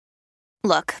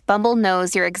Look, Bumble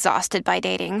knows you're exhausted by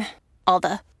dating. All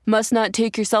the must not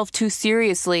take yourself too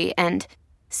seriously and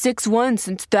 6'1"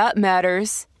 since that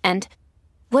matters. And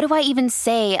what do I even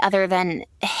say other than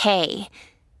hey?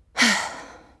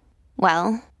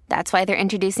 Well, that's why they're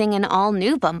introducing an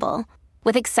all-new Bumble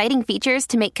with exciting features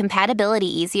to make compatibility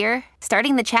easier,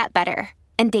 starting the chat better,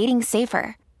 and dating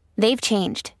safer. They've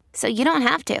changed, so you don't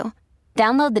have to.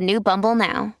 Download the new Bumble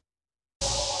now.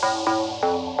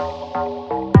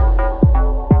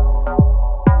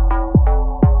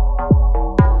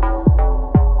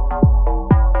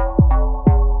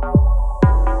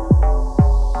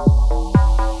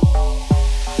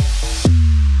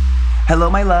 Hello,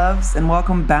 my loves, and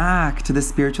welcome back to the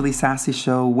Spiritually Sassy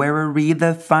Show, where we're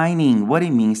redefining what it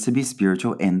means to be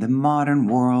spiritual in the modern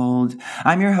world.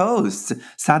 I'm your host,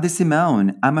 Sadie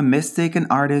Simone. I'm a mystic and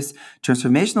artist,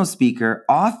 transformational speaker,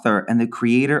 author, and the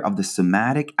creator of the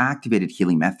Somatic Activated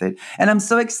Healing Method. And I'm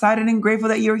so excited and grateful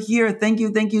that you're here. Thank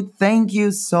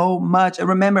you so much. And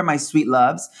remember, my sweet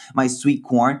loves, my sweet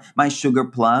corn, my sugar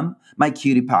plum, my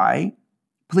cutie pie.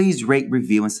 Please rate,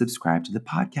 review, and subscribe to the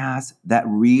podcast. That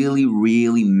really,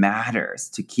 really matters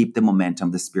to keep the momentum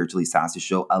of the Spiritually Sassy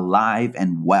Show alive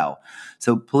and well.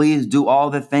 So please do all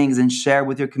the things and share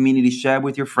with your community, share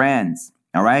with your friends.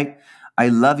 All right? I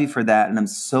love you for that, and I'm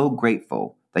so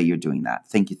grateful that you're doing that.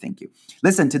 Thank you.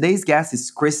 Listen, today's guest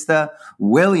is Krista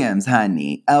Williams,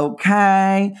 honey.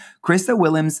 Okay? Krista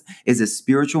Williams is a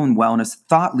spiritual and wellness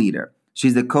thought leader.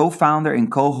 She's the co-founder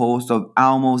and co-host of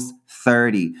Almost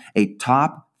 30, a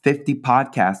top 50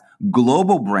 podcast,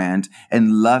 global brand,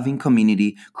 and loving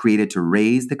community created to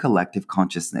raise the collective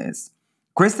consciousness.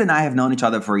 Krista and I have known each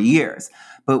other for years,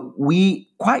 but we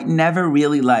quite never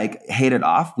really hit it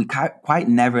off. We quite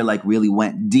never really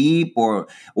went deep or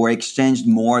exchanged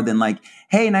more than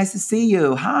hey, nice to see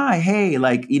you. Hi, hey,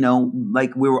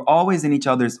 we were always in each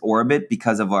other's orbit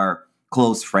because of our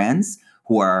close friends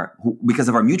because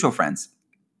of our mutual friends.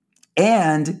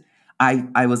 And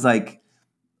I was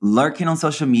lurking on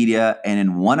social media, and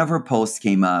in one of her posts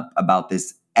came up about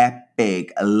this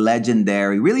epic,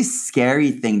 legendary, really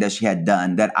scary thing that she had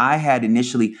done that I had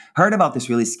initially heard about this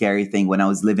really scary thing when I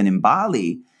was living in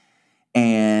Bali.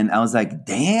 And I was like,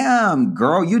 damn,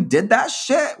 girl, you did that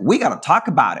shit? We got to talk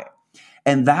about it.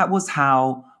 And that was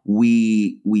how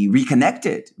we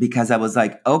reconnected, because I was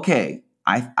like, okay,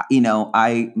 I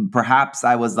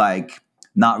was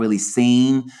not really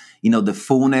seeing, the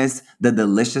fullness, the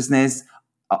deliciousness,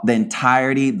 the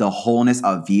entirety, the wholeness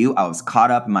of you. I was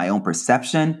caught up in my own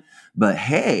perception, but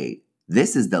hey,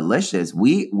 this is delicious.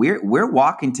 We're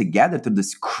walking together through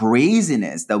this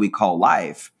craziness that we call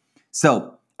life.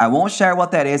 So I won't share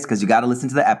what that is because you got to listen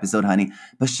to the episode, honey.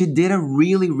 But she did a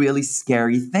really, really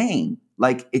scary thing.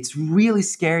 It's really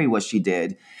scary what she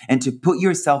did. And to put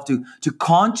yourself to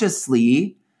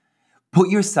consciously put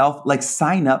yourself,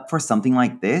 sign up for something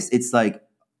like this, it's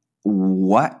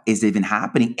what is even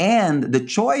happening? And the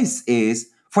choice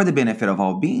is for the benefit of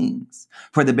all beings,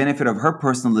 for the benefit of her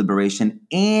personal liberation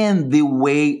and the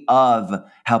way of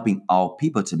helping all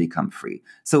people to become free.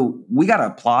 So we got to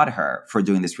applaud her for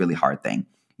doing this really hard thing.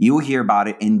 You will hear about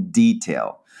it in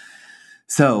detail.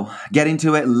 So get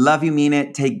into it. Love you, mean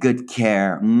it. Take good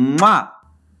care. Mwah!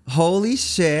 Holy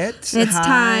shit. It's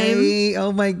time.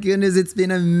 Oh my goodness. It's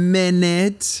been a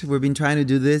minute. We've been trying to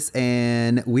do this,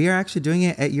 and we are actually doing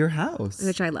it at your house.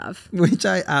 Which I love. Which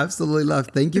I absolutely love.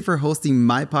 Thank you for hosting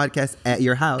my podcast at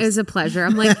your house. It's a pleasure.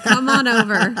 I'm come on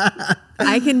over.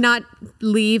 I cannot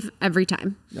leave every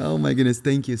time. Oh my goodness.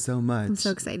 Thank you so much. I'm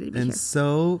so excited to be here. And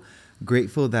so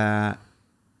grateful that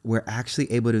we're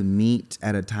actually able to meet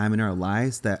at a time in our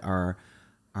lives that our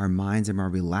minds are more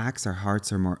relaxed, our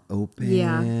hearts are more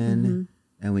open,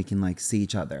 and we can see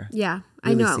each other. Yeah,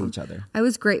 really I know. See each other. I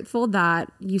was grateful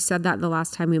that you said that the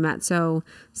last time we met. So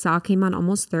Sal came on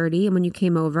almost 30, and when you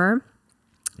came over,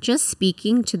 just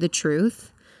speaking to the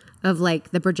truth of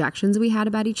the projections we had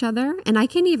about each other. And I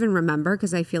can't even remember,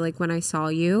 because I feel when I saw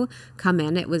you come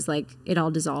in, it was it all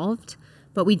dissolved.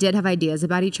 But we did have ideas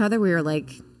about each other. We were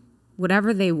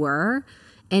whatever they were.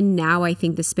 And now I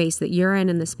think the space that you're in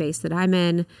and the space that I'm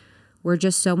in, we're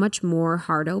just so much more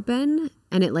heart open,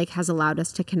 and it has allowed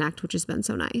us to connect, which has been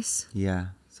so nice. Yeah.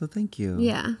 So thank you.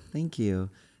 Yeah. Thank you.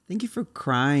 Thank you for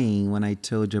crying when I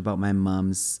told you about my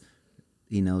mom's,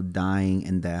 dying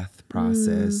and death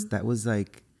process. That was I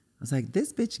was like,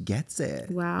 this bitch gets it.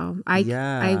 Wow.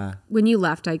 I when you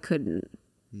left, I couldn't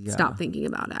stop thinking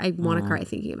about it. I want to cry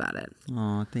thinking about it.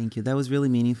 Oh, thank you. That was really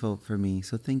meaningful for me.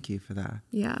 So thank you for that.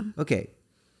 Yeah. Okay.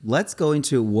 Let's go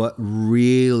into what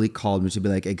really called me to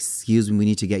be excuse me, we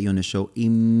need to get you on the show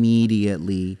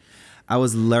immediately. I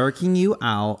was lurking you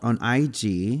out on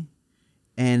IG,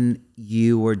 and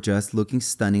you were just looking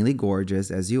stunningly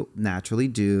gorgeous, as you naturally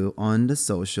do on the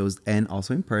socials and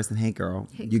also in person. Hey, girl,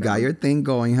 you got your thing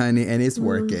going, honey, and it's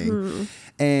working.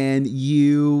 And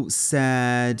you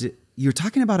said... You're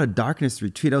talking about a darkness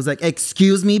retreat. I was like,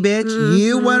 excuse me, bitch.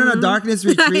 You went on a darkness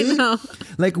retreat?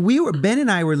 Like Ben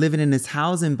and I were living in this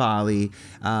house in Bali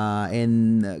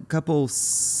in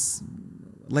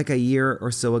like a year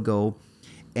or so ago.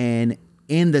 And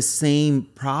in the same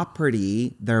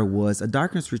property, there was a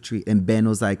darkness retreat. And Ben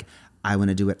was like, I want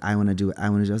to do it. I want to do it. I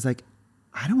want to do it. I was like,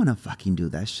 I don't want to fucking do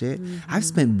that shit. I've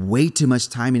spent way too much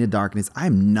time in the darkness.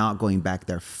 I'm not going back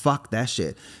there. Fuck that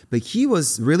shit. But he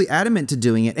was really adamant to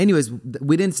doing it. Anyways,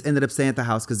 we didn't ended up staying at the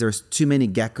house because there's too many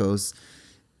geckos.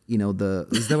 You know,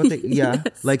 is that what they, yeah.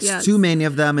 Yes. Too many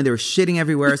of them and they were shitting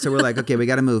everywhere. So we're like, okay, we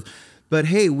got to move. But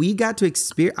hey, I got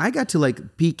to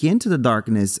like peek into the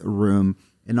darkness room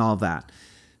and all that.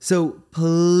 So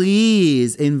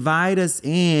please invite us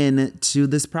in to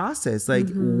this process. Like,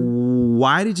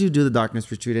 why did you do the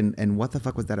darkness retreat and what the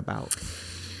fuck was that about?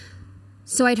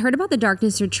 So I'd heard about the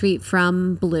darkness retreat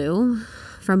from Blue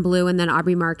and then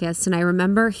Aubrey Marcus. And I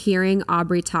remember hearing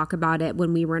Aubrey talk about it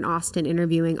when we were in Austin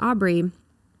interviewing Aubrey.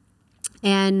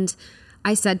 And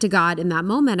I said to God in that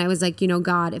moment, I was like,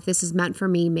 God, if this is meant for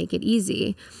me, make it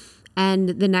easy. And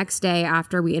the next day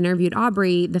after we interviewed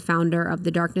Aubrey, the founder of the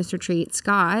Darkness Retreat,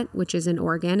 Scott, which is in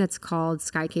Oregon, it's called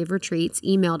Sky Cave Retreats,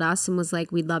 emailed us and was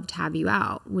like, we'd love to have you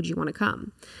out. Would you want to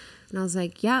come? And I was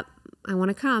like, yep, I want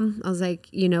to come. I was like,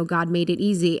 God made it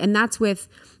easy. And that's with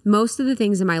most of the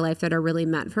things in my life that are really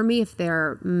meant for me. If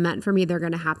they're meant for me, they're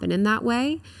going to happen in that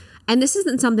way. And this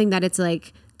isn't something that it's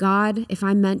like, God, if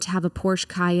I'm meant to have a Porsche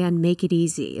Cayenne, make it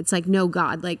easy. It's like, no,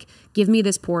 God, like give me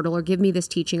this portal or give me this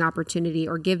teaching opportunity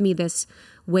or give me this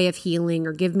way of healing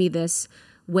or give me this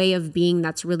way of being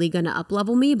that's really going to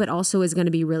up-level me, but also is going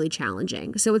to be really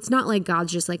challenging. So it's not like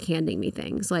God's just like handing me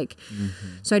things. Like,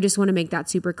 so I just want to make that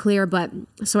super clear. But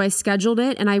so I scheduled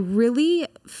it and I really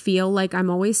feel like I'm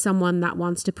always someone that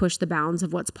wants to push the bounds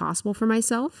of what's possible for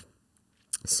myself.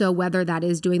 So whether that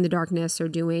is doing the darkness or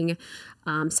doing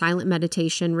silent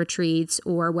meditation retreats,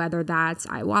 or whether that's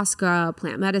ayahuasca,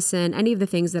 plant medicine, any of the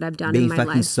things that I've done in my life. Being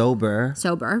fucking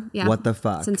sober, yeah. What the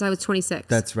fuck? Since I was 26.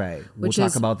 That's right. We'll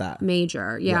talk about that.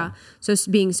 Major, yeah. So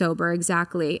being sober,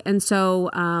 exactly. And so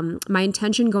my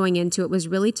intention going into it was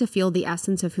really to feel the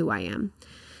essence of who I am.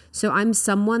 So I'm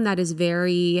someone that is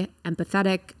very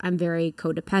empathetic. I'm very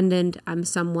codependent. I'm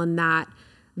someone that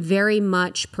very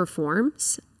much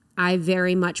performs. I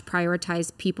very much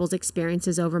prioritize people's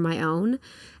experiences over my own.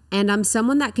 And I'm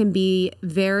someone that can be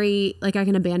I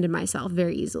can abandon myself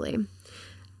very easily.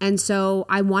 And so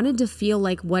I wanted to feel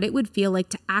like what it would feel like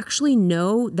to actually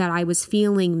know that I was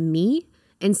feeling me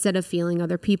instead of feeling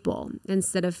other people,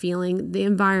 instead of feeling the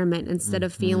environment, instead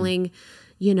of feeling,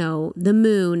 the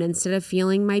moon, instead of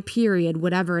feeling my period,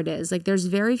 whatever it is. Like there's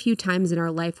very few times in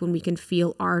our life when we can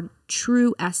feel our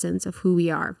true essence of who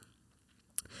we are.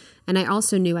 And I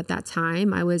also knew at that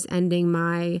time I was ending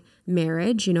my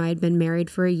marriage. I had been married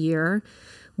for a year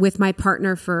with my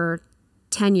partner for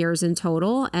 10 years in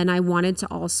total. And I wanted to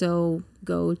also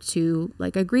go to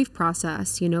like a grief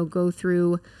process, go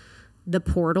through the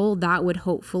portal that would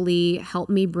hopefully help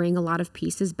me bring a lot of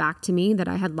pieces back to me that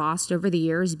I had lost over the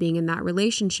years being in that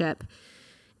relationship.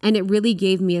 And it really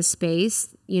gave me a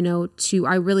space,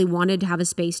 I really wanted to have a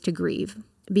space to grieve,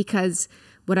 because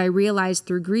what I realized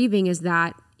through grieving is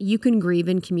that you can grieve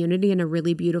in community in a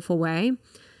really beautiful way.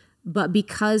 But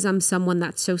because I'm someone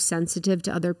that's so sensitive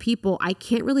to other people, I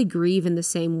can't really grieve in the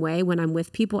same way when I'm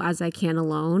with people as I can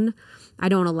alone. I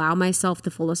don't allow myself the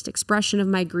fullest expression of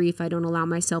my grief. I don't allow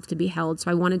myself to be held.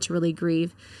 So I wanted to really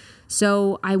grieve.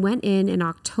 So I went in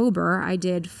October. I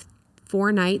did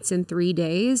 4 nights and 3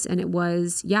 days. And it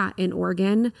was, in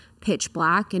Oregon, pitch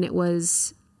black. And it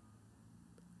was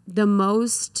the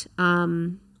most...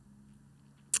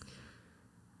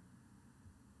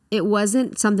 It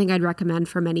wasn't something I'd recommend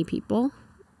for many people.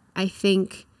 I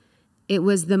think it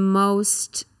was the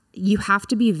most, you have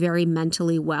to be very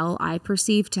mentally well, I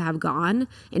perceive, to have gone.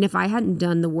 And if I hadn't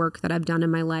done the work that I've done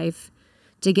in my life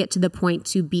to get to the point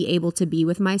to be able to be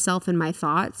with myself and my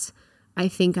thoughts, I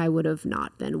think I would have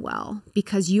not been well,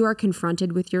 because you are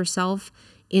confronted with yourself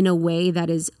in a way that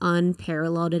is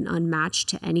unparalleled and unmatched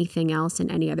to anything else in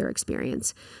any other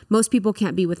experience. Most people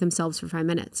can't be with themselves for 5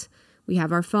 minutes. We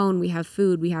have our phone, we have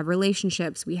food, we have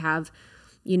relationships, we have,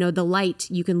 the light.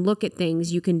 You can look at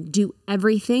things, you can do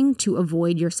everything to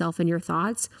avoid yourself and your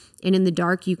thoughts. And in the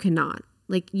dark, you cannot.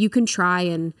 Like you can try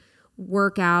and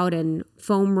work out and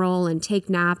foam roll and take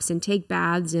naps and take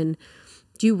baths and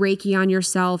do Reiki on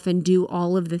yourself and do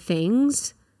all of the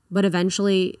things. But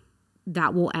eventually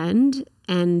that will end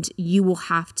and you will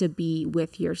have to be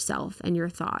with yourself and your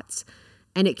thoughts.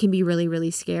 And it can be really,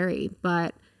 really scary.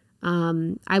 But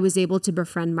I was able to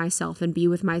befriend myself and be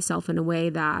with myself in a way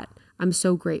that I'm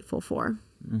so grateful for.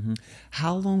 Mm-hmm.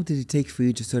 How long did it take for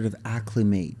you to sort of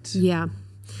acclimate? Yeah.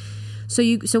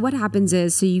 So what happens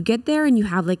is, so you get there and you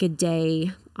have like a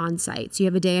day on site. So you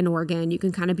have a day in Oregon. You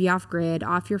can kind of be off grid,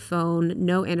 off your phone,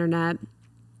 no internet.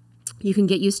 You can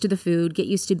get used to the food, get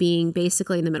used to being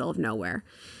basically in the middle of nowhere.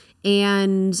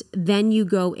 And then you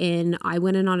go in. I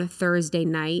went in on a Thursday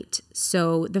night.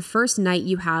 So the first night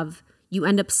you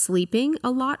end up sleeping a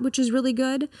lot, which is really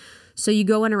good. So you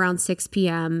go in around 6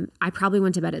 p.m. I probably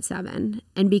went to bed at 7.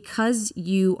 And because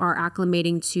you are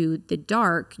acclimating to the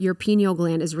dark, your pineal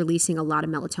gland is releasing a lot of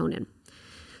melatonin.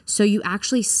 So you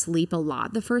actually sleep a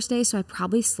lot the first day. So I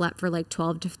probably slept for like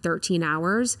 12 to 13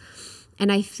 hours.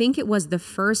 And I think it was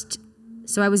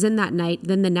so I was in that night.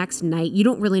 Then the next night, you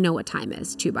don't really know what time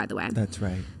is too, by the way. That's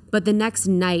right. But the next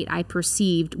night I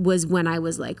perceived was when I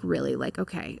was like really like,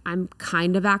 okay, I'm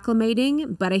kind of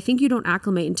acclimating, but I think you don't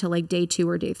acclimate until like day 2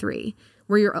 or day 3,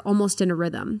 where you're almost in a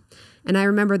rhythm. And I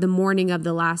remember the morning of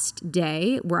the last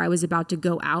day where I was about to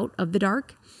go out of the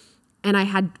dark, and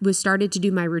I was started to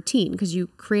do my routine, because you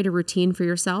create a routine for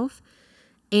yourself.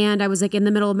 And I was like in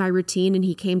the middle of my routine, and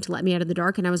he came to let me out of the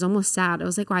dark, and I was almost sad. I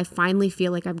was like, well, I finally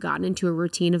feel like I've gotten into a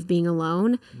routine of being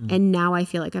alone, and now I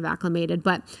feel like I've acclimated.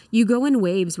 But you go in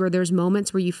waves where there's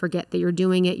moments where you forget that you're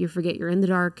doing it. You forget you're in the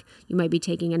dark. You might be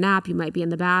taking a nap. You might be in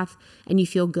the bath, and you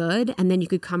feel good. And then you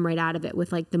could come right out of it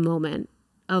with like the moment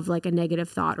of like a negative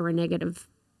thought or a negative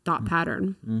thought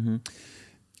pattern. Mm-hmm.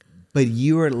 But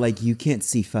you are like, you can't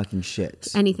see fucking shit.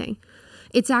 Anything.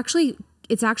 It actually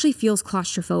feels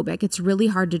claustrophobic. It's really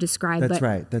hard to describe. That's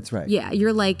right. Yeah,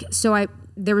 you're like,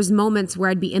 there was moments where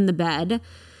I'd be in the bed,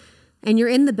 and you're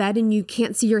in the bed and you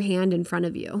can't see your hand in front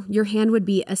of you. Your hand would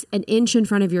be an inch in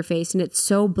front of your face, and it's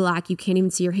so black you can't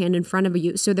even see your hand in front of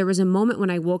you. So there was a moment when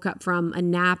I woke up from a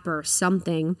nap or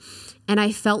something, and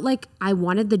I felt like I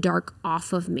wanted the dark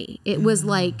off of me. It was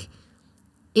like...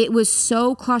 It was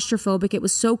so claustrophobic. It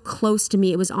was so close to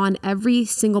me. It was on every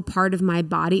single part of my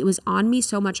body. It was on me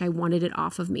so much I wanted it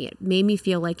off of me. It made me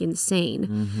feel like insane.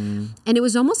 Mm-hmm. And it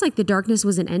was almost like the darkness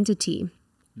was an entity.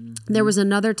 Mm-hmm. There was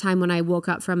another time when I woke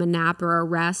up from a nap or a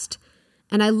rest,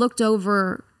 and I looked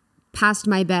over past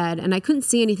my bed and I couldn't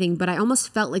see anything, but I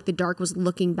almost felt like the dark was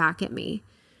looking back at me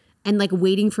and like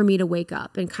waiting for me to wake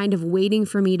up and kind of waiting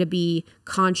for me to be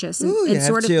conscious. And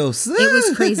sort of, chills. It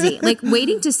was crazy. Like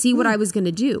waiting to see what I was going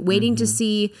to do, waiting to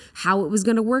see how it was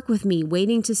going to work with me,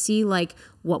 waiting to see like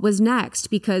what was next,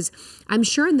 because I'm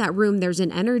sure in that room there's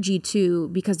an energy too,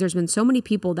 because there's been so many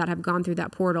people that have gone through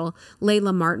that portal.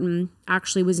 Layla Martin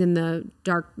actually was in the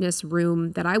darkness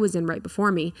room that I was in right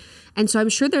before me. And so I'm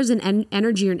sure there's an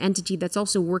energy or an entity that's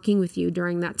also working with you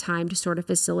during that time to sort of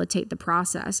facilitate the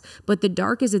process. But the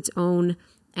dark is its own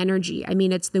energy. I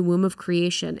mean, it's the womb of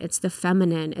creation. It's the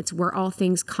feminine. It's where all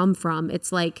things come from.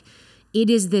 It's like, it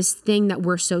is this thing that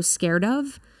we're so scared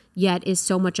of, yet is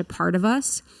so much a part of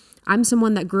us. I'm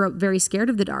someone that grew up very scared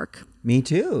of the dark. Me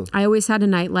too. I always had a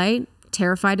nightlight,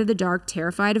 terrified of the dark,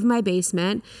 terrified of my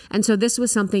basement. And so this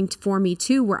was something for me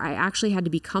too, where I actually had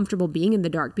to be comfortable being in the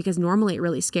dark, because normally it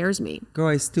really scares me. Girl,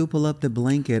 I still pull up the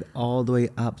blanket all the way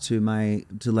up to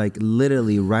like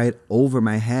literally right over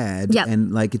my head. Yep.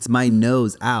 And like it's my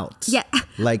nose out. Yeah.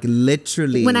 Like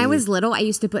literally. When I was little, I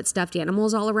used to put stuffed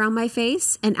animals all around my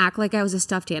face and act like I was a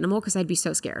stuffed animal, because I'd be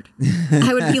so scared.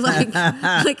 I would be like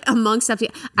among stuffed.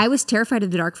 I was terrified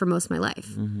of the dark for most of my life.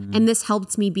 Mm-hmm. And this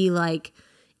helped me be like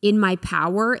in my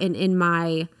power and in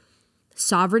my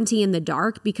sovereignty in the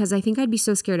dark, because I think I'd be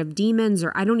so scared of demons,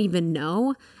 or I don't even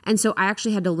know. And so I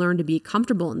actually had to learn to be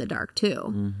comfortable in the dark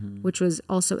too, which was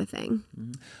also a thing.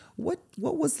 Mm-hmm. What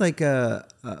was like a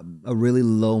really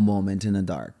low moment in the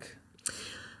dark?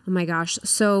 Oh my gosh.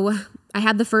 So I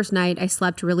had the first night, I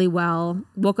slept really well,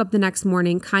 woke up the next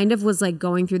morning, kind of was like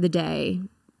going through the day,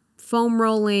 foam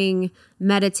rolling,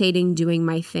 meditating, doing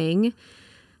my thing.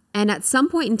 And at some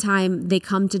point in time, they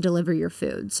come to deliver your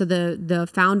food. So the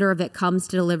founder of it comes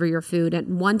to deliver your food.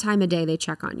 And one time a day, they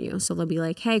check on you. So they'll be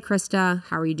like, hey, Krista,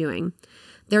 how are you doing?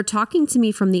 They're talking to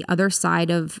me from the other side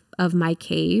of my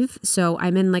cave. So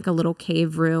I'm in like a little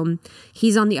cave room.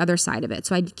 He's on the other side of it.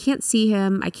 So I can't see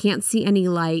him. I can't see any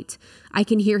light. I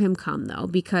can hear him come though,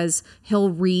 because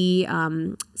he'll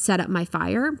set up my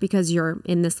fire, because you're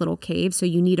in this little cave. So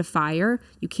you need a fire.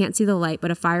 You can't see the light, but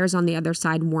a fire's on the other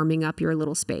side warming up your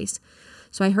little space.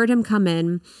 So I heard him come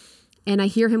in. And I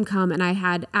hear him come, and I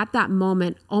had, at that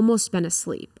moment, almost been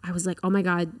asleep. I was like, oh my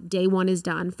God, day 1 is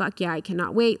done. Fuck yeah, I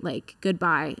cannot wait. Like,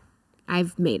 goodbye.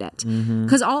 I've made it.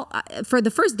 Because for the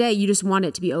first day, you just want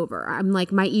it to be over. I'm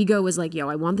like, my ego was like, yo,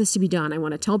 I want this to be done. I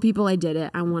want to tell people I did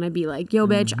it. I want to be like, yo,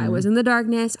 bitch, I was in the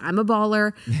darkness. I'm a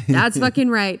baller. That's fucking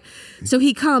right. So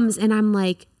he comes and I'm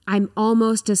like, I'm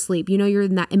almost asleep. You know, you're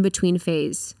in that in-between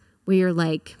phase where you're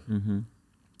like,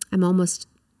 I'm almost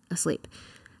asleep.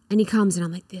 And he comes and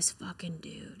I'm like, this fucking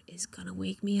dude is going to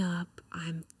wake me up.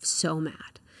 I'm so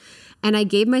mad. And I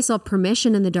gave myself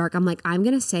permission in the dark. I'm like, I'm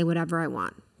going to say whatever I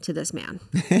want to this man.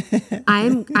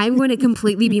 I'm going to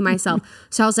completely be myself.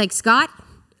 So I was like, Scott,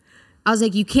 I was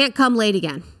like, you can't come late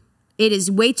again. It is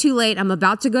way too late. I'm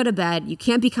about to go to bed. You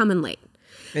can't be coming late.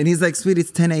 And he's like, sweet,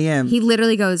 it's 10 a.m. He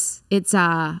literally goes, it's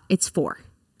 4.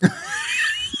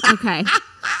 Okay.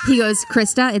 He goes,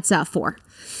 Krista, it's 4.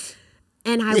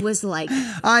 And I was like,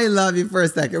 I love you for a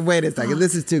second. Wait a second.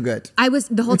 This is too good. I was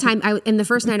the whole time. In the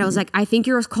first night, I was like, I think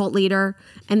you're a cult leader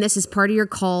and this is part of your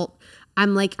cult.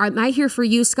 I'm like, am I here for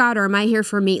you, Scott, or am I here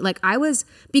for me? Like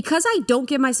because I don't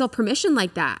give myself permission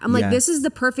like that. I'm like, this is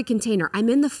the perfect container. I'm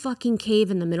in the fucking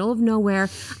cave in the middle of nowhere.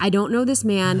 I don't know this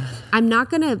man. I'm not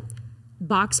going to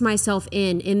box myself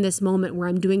in this moment where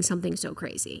I'm doing something so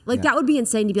crazy. Like that would be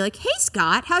insane to be like, hey,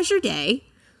 Scott, how's your day?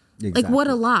 Exactly. Like, what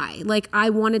a lie. Like,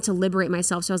 I wanted to liberate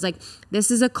myself. So I was like,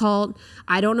 this is a cult.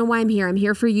 I don't know why I'm here. I'm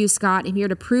here for you, Scott. I'm here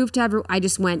to prove to everyone. I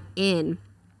just went in.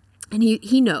 And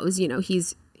he knows, you know,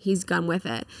 he's gone with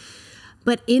it.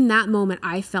 But in that moment,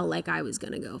 I felt like I was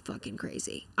going to go fucking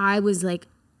crazy. I was like,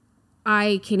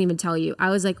 I can't even tell you. I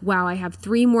was like, wow, I have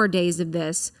 3 more days of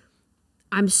this.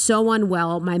 I'm so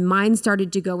unwell. My mind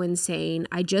started to go insane.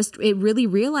 It really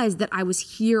realized that I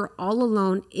was here all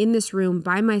alone in this room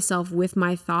by myself with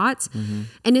my thoughts.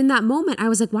 And in that moment, I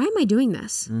was like, why am I doing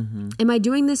this? Am I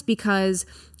doing this because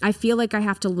I feel like I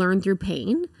have to learn through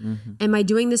pain? Am I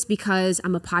doing this because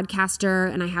I'm a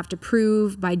podcaster and I have to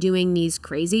prove by doing these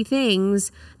crazy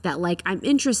things that like I'm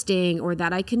interesting or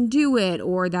that I can do it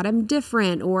or that I'm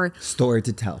different or Story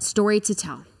to tell.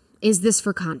 Is this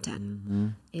for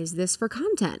content? Is this for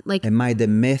content? Like, am I the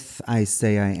myth I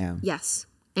say I am? Yes.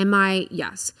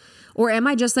 Yes. Or am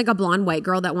I just like a blonde white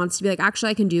girl that wants to be like,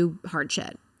 actually, I can do hard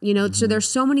shit? You know, so there's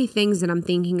so many things that I'm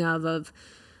thinking of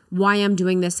why I'm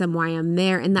doing this and why I'm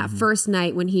there. And that first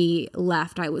night when he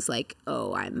left, I was like,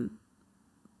 oh, I'm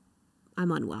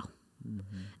unwell.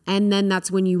 And then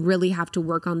that's when you really have to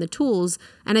work on the tools.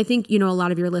 And I think, you know, a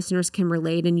lot of your listeners can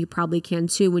relate, and you probably can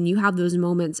too, when you have those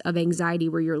moments of anxiety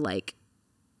where you're like,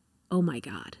 oh my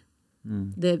God,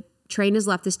 the train has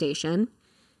left the station.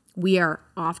 We are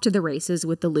off to the races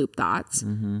with the loop thoughts.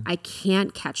 I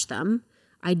can't catch them.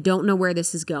 I don't know where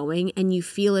this is going. And you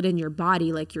feel it in your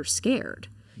body like you're scared.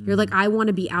 You're like, I want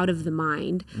to be out of the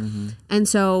mind. And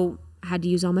so I had to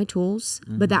use all my tools.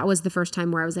 But that was the first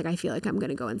time where I was like, I feel like I'm going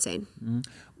to go insane.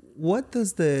 What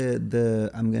does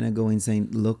the I'm going to go insane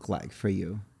look like for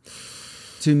you?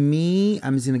 To me,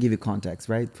 I'm just going to give you context,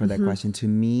 right? For that question. To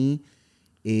me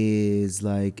is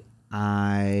like,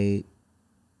 I'm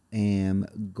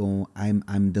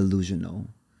delusional.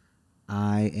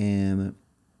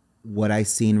 What I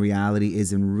see in reality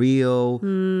isn't real.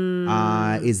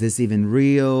 Is this even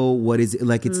real? What is it?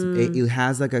 Like it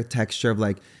has like a texture of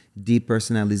like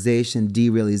depersonalization,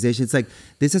 derealization. It's like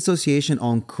disassociation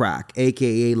on crack,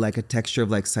 aka like a texture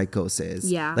of like psychosis.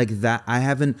 Yeah. Like that.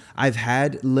 I've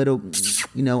had little,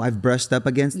 you know, I've brushed up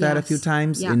against that a few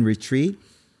times in retreat.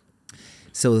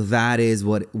 So that is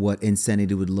what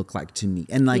insanity would look like to me.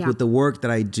 And like with the work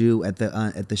that I do at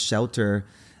the shelter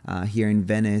here in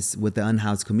Venice with the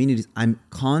unhoused communities, I'm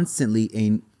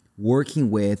constantly working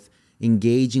with,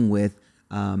 engaging with,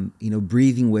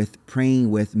 breathing with,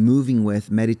 praying with, moving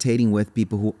with, meditating with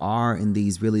people who are in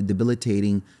these really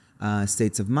debilitating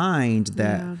states of mind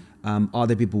that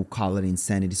other people call it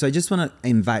insanity. So I just want to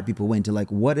invite people into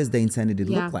like, what does the insanity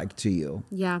look like to you?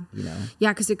 Yeah. You know?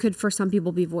 Yeah, because it could for some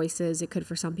people be voices. It could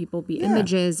for some people be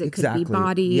images. It could be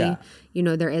body. Yeah. You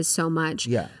know, there is so much.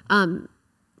 Yeah.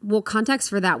 Well,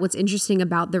 context for that, what's interesting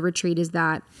about the retreat is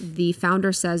that the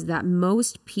founder says that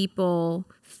most people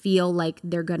feel like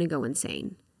they're going to go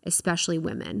insane, especially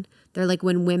women. They're like,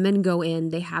 when women go in,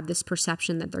 they have this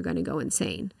perception that they're going to go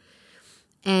insane.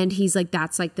 And he's like,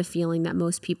 that's like the feeling that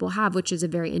most people have, which is a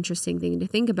very interesting thing to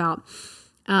think about.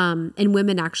 And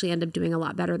women actually end up doing a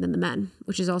lot better than the men,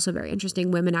 which is also very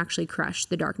interesting. Women actually crush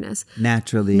the darkness.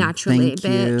 Naturally,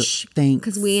 bitch. Thanks.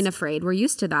 Because we ain't afraid. We're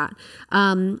used to that.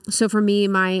 So for me,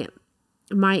 my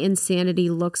insanity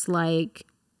looks like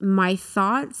my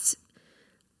thoughts,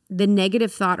 the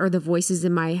negative thought or the voices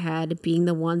in my head being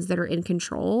the ones that are in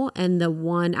control, and the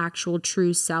one actual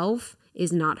true self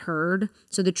is not heard.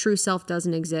 So the true self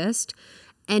doesn't exist.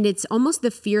 And it's almost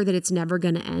the fear that it's never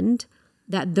going to end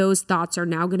that those thoughts are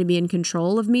now going to be in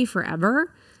control of me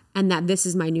forever, and that this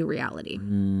is my new reality.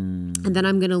 And then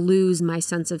I'm going to lose my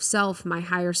sense of self, my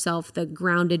higher self, the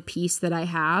grounded peace that I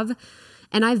have.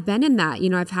 And I've been in that.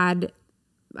 I've had,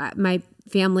 my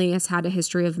family has had a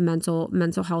history of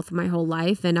mental health my whole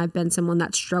life, and I've been someone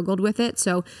that struggled with it.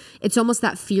 So it's almost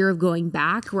that fear of going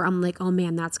back where I'm like, oh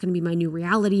man, that's going to be my new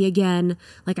reality again.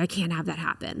 Like, I can't have that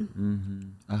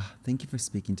happen. Thank you for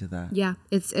speaking to that. Yeah,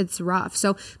 it's rough.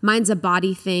 So mine's a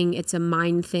body thing. It's a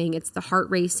mind thing. It's the heart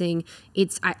racing.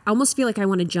 I almost feel like I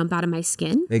want to jump out of my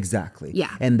skin. Exactly.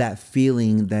 Yeah. And that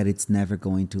feeling that it's never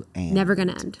going to end. Never going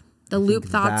to end. The loop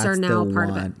thoughts are now part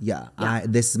of it. Yeah.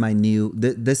 This is my new,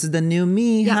 this is the new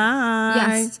me. Yeah. Hi.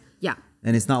 Yes. Yeah.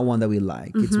 And it's not one that we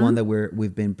like. It's one that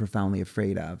we've been profoundly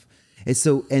afraid of.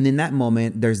 And in that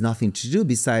moment, there's nothing to do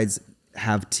besides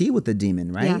have tea with the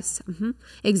demon, right? Yes.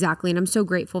 Exactly. And I'm so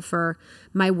grateful for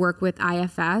my work with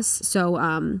IFS.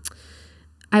 So,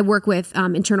 I work with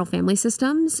internal family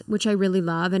systems, which I really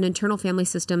love. And internal family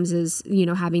systems is,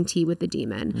 having tea with the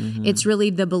demon. It's really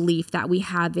the belief that we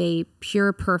have a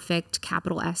pure, perfect,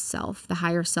 capital S self, the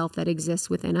higher self that exists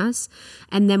within us.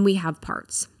 And then we have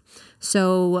parts.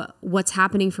 So what's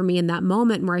happening for me in that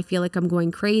moment where I feel like I'm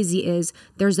going crazy is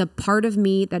there's a part of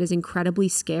me that is incredibly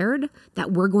scared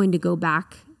that we're going to go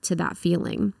back to that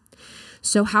feeling.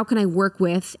 So how can I work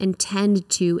with and tend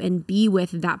to and be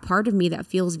with that part of me that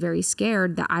feels very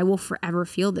scared that I will forever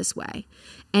feel this way?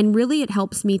 And really it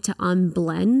helps me to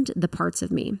unblend the parts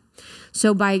of me.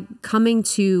 So by coming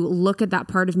to look at that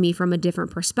part of me from a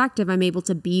different perspective, I'm able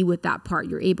to be with that part.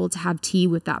 You're able to have tea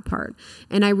with that part.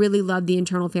 And I really love the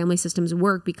internal family systems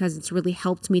work because it's really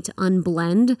helped me to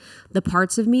unblend the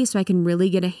parts of me so I can really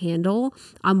get a handle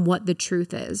on what the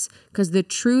truth is. Because the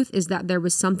truth is that there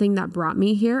was something that brought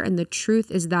me here. And the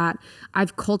truth is that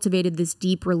I've cultivated this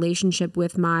deep relationship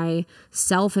with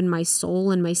myself and my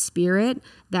soul and my spirit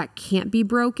that can't be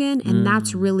broken. And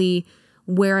that's really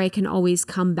where I can always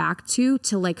come back to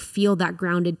like feel that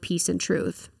grounded peace and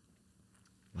truth.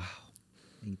 Wow.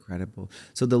 Incredible.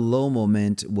 So the low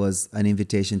moment was an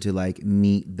invitation to like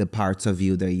meet the parts of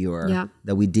you that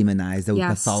that we demonize, that we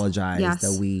pathologize,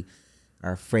 that we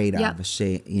are afraid of,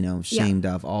 shamed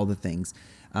of, all the things.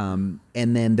 And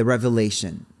then the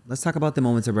revelation. Let's talk about the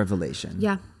moments of revelation.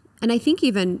 Yeah. And I think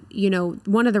even,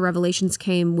 one of the revelations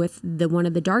came with one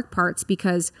of the dark parts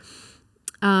because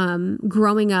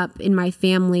growing up in my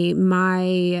family,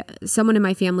 someone in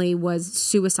my family was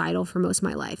suicidal for most of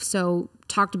my life. So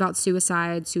talked about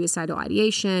suicide, suicidal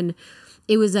ideation.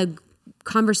 It was a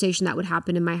conversation that would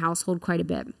happen in my household quite a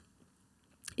bit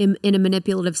in a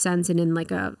manipulative sense and in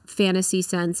like a fantasy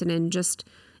sense and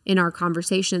in our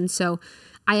conversation. So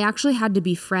I actually had to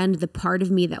befriend the part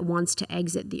of me that wants to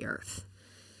exit the earth.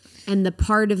 And the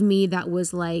part of me that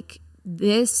was like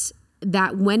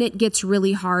that when it gets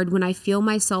really hard, when I feel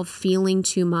myself feeling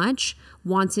too much,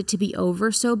 wants it to be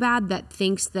over so bad that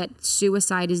thinks that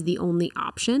suicide is the only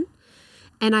option.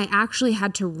 And I actually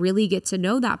had to really get to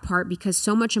know that part because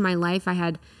so much of my life I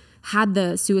had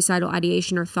the suicidal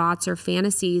ideation or thoughts or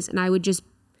fantasies, and I would just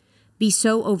be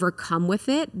so overcome with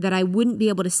it that I wouldn't be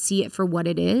able to see it for what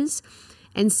it is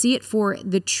and see it for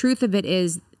the truth of it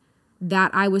is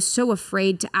that I was so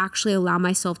afraid to actually allow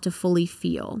myself to fully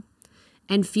feel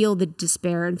and feel the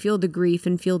despair and feel the grief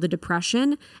and feel the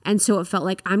depression. And so it felt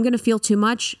like I'm going to feel too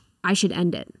much. I should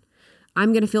end it.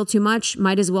 I'm going to feel too much.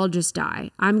 Might as well just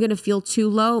die. I'm going to feel too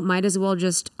low. Might as well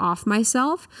just off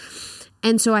myself.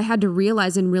 And so I had to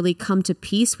realize and really come to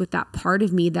peace with that part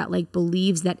of me that like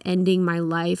believes that ending my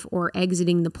life or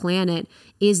exiting the planet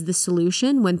is the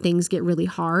solution when things get really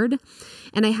hard.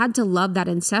 And I had to love that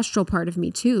ancestral part of me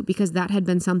too, because that had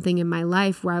been something in my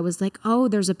life where I was like, oh,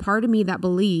 there's a part of me that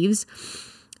believes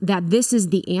that this is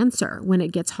the answer when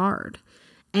it gets hard.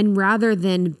 And rather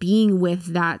than being with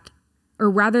that,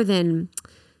 or rather than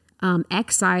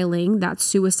exiling that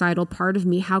suicidal part of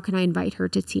me, how can I invite her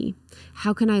to tea?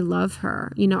 How can I love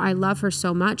her? I love her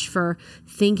so much for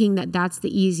thinking that that's the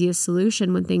easiest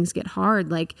solution when things get hard.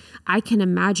 Like I can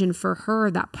imagine for her,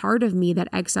 that part of me, that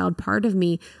exiled part of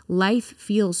me, life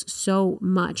feels so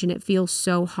much and it feels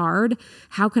so hard.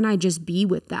 How can I just be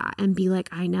with that and be like,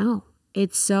 I know.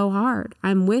 It's so hard.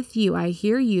 I'm with you. I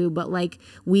hear you, but like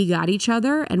we got each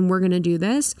other and we're going to do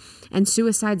this. And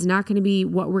suicide's not going to be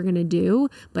what we're going to do,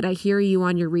 but I hear you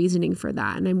on your reasoning for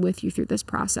that. And I'm with you through this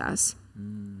process.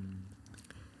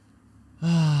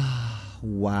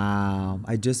 Wow.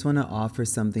 I just want to offer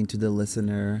something to the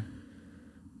listener.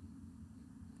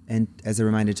 And as a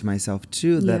reminder to myself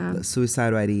too, that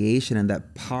suicidal ideation and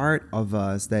that part of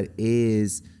us that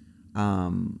is,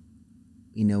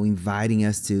 inviting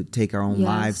us to take our own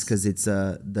lives because it's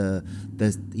the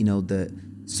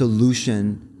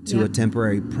solution to a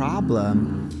temporary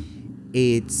problem.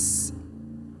 It's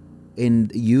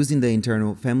in using the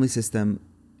internal family system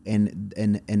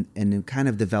and kind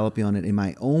of developing on it in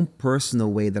my own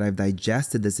personal way that I've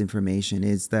digested this information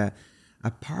is that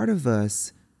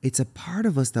it's a part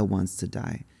of us that wants to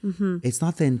die. It's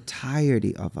not the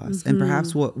entirety of us. And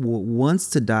perhaps what wants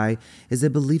to die is a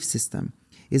belief system,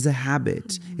 is a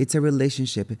habit, it's a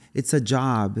relationship, it's a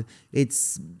job,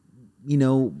 it's,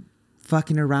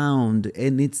 fucking around,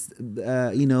 and it's,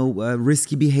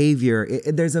 risky behavior.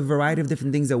 There's a variety of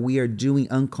different things that we are doing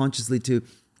unconsciously to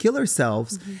kill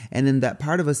ourselves. And then that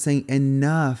part of us saying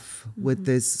enough with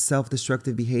this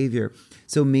self-destructive behavior.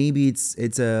 So maybe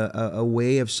it's a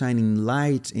way of shining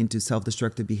light into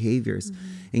self-destructive behaviors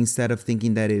instead of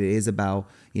thinking that it is about,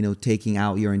 taking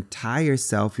out your entire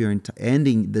self,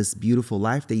 ending this beautiful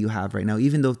life that you have right now,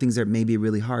 even though things are maybe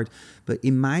really hard. But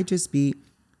it might just be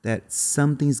that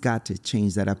something's got to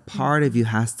change, that a part of you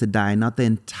has to die, not the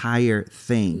entire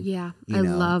thing. Yeah, I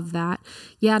love that.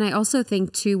 Yeah, and I also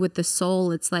think too with the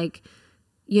soul, it's like,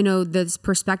 the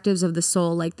perspectives of the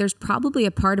soul, like there's probably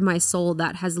a part of my soul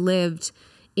that has lived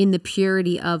in the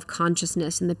purity of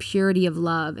consciousness, in the purity of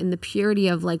love, in the purity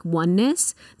of like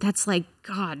oneness. That's like,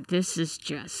 God, this is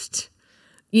just,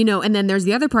 and then there's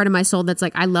the other part of my soul that's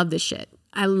like, I love this shit.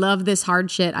 I love this hard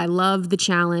shit. I love the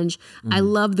challenge. I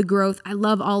love the growth. I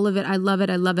love all of it. I love it.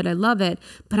 I love it. I love it.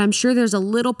 But I'm sure there's a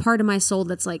little part of my soul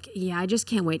that's like, yeah, I just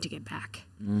can't wait to get back.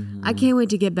 I can't wait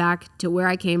to get back to where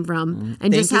I came from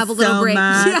and just have a little break.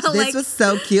 Yeah, this was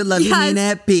so cute. Love you, Nina,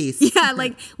 at peace. Yeah,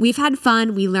 like we've had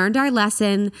fun. We learned our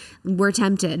lesson. We're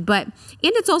tempted. And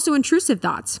it's also intrusive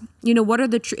thoughts. What are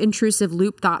the intrusive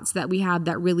loop thoughts that we have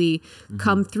that really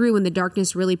come through, and the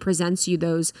darkness really presents you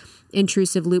those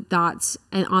intrusive loop thoughts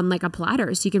and on like a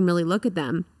platter so you can really look at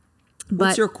them.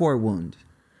 What's your core wound?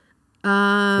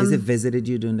 Has it visited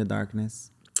you during the darkness?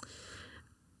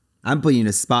 I'm putting you in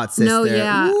a spot, sister. No,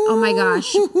 yeah. Ooh. Oh my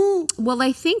gosh. Well,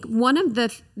 I think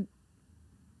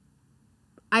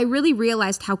I really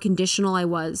realized how conditional I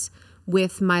was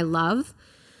with my love,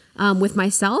 with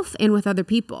myself and with other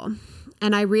people.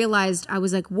 And I realized, I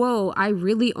was like, whoa, I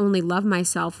really only love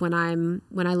myself when I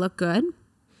look good,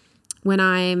 when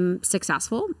I'm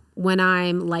successful, when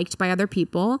I'm liked by other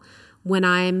people, when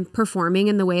I'm performing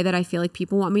in the way that I feel like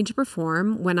people want me to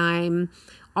perform, when I'm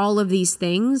all of these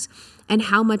things, and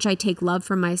how much I take love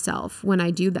from myself when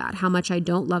I do that, how much I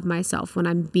don't love myself when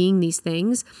I'm being these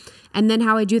things, and then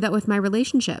how I do that with my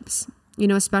relationships,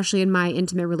 especially in my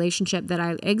intimate relationship that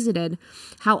I exited,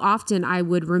 how often I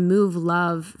would remove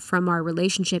love from our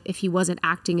relationship if he wasn't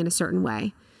acting in a certain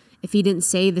way, if he didn't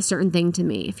say the certain thing to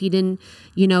me, if he didn't,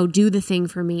 do the thing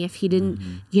for me, if he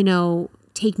didn't,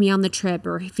 take me on the trip,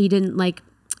 or if he didn't like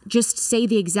just say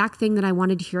the exact thing that I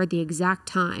wanted to hear at the exact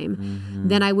time,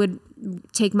 then I would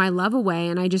take my love away.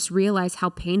 And I just realized how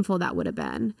painful that would have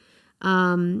been.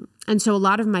 And so a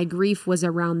lot of my grief was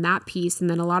around that piece. And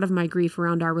then a lot of my grief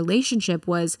around our relationship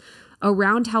was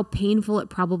around how painful it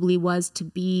probably was to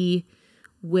be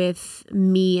with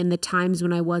me in the times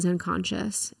when I was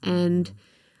unconscious, and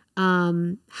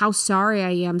how sorry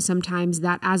I am sometimes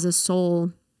that as a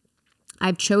soul,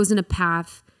 I've chosen a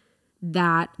path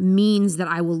that means that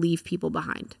I will leave people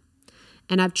behind.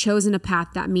 And I've chosen a path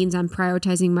that means I'm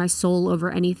prioritizing my soul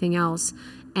over anything else.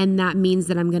 And that means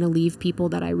that I'm going to leave people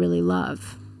that I really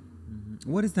love.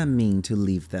 What does that mean, to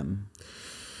leave them?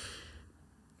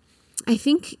 I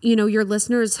think, your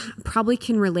listeners probably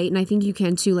can relate, and I think you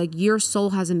can too. Like, your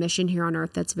soul has a mission here on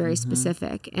earth that's very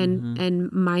specific,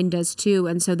 and mine does too.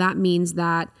 And so that means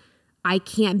that I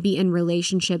can't be in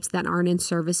relationships that aren't in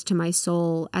service to my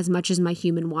soul as much as my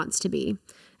human wants to be.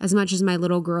 As much as my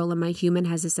little girl and my human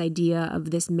has this idea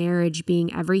of this marriage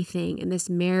being everything, and this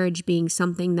marriage being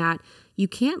something that you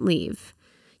can't leave.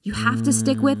 You have to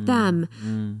stick with them.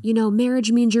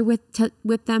 Marriage means you're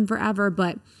with them forever,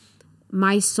 but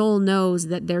my soul knows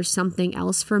that there's something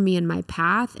else for me in my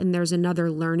path, and there's another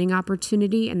learning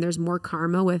opportunity, and there's more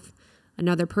karma with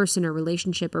another person or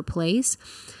relationship or place.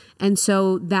 And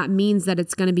so that means that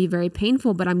it's going to be very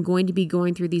painful, but I'm going to be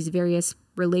going through these various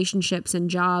relationships and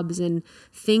jobs and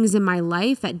things in my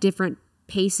life at different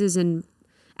paces and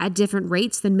at different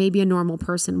rates than maybe a normal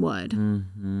person would.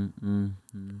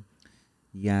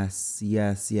 Yes.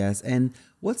 And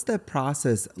what's the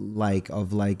process like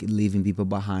of like leaving people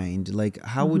behind? Like,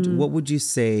 what would you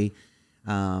say,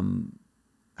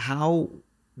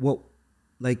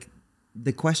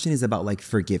 the question is about like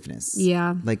forgiveness.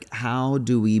 Yeah. Like, how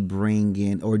do we bring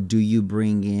in, or do you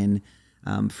bring in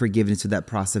forgiveness to that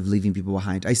process of leaving people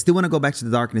behind. I still want to go back to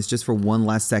the darkness just for one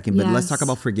last second, but let's talk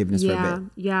about forgiveness for a bit.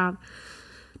 Yeah.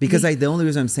 Because the only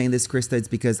reason I'm saying this, Krista, is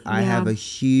because I have a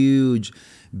huge,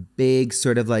 big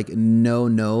sort of like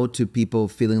no to people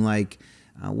feeling like,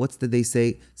 what's did they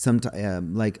say?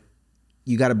 Sometimes like,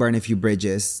 you got to burn a few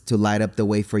bridges to light up the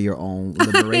way for your own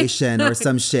liberation or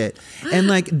some shit. And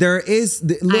like, there is,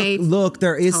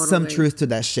 there is some truth to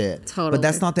that shit. Totally. But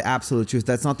that's not the absolute truth.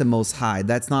 That's not the most high.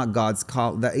 That's not God's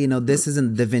call. That, this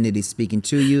isn't divinity speaking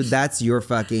to you. That's your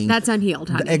fucking. That's unhealed,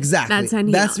 honey. Exactly. That's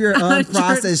unhealed. That's your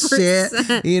unprocessed shit.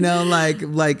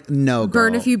 Like no, girl.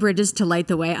 Burn a few bridges to light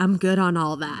the way. I'm good on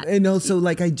all that. So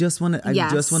like, I just want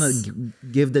to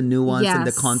give the nuance and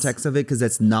the context of it, because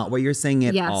that's not what you're saying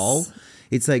at all.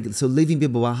 It's like, so leaving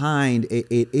people behind,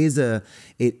 it is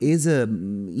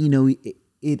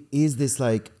this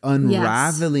like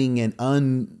unraveling and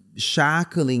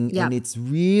unshackling, and it's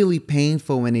really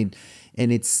painful and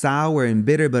it's sour and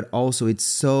bitter, but also it's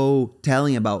so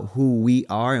telling about who we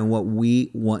are and what we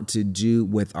want to do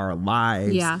with our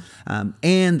lives.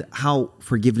 And how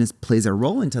forgiveness plays a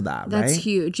role into that, right? That's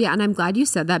huge. Yeah. And I'm glad you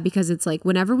said that, because it's like,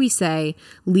 whenever we say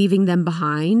leaving them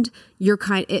behind,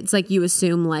 it's like you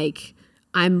assume like,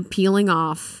 I'm peeling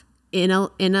off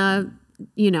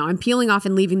I'm peeling off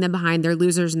and leaving them behind. They're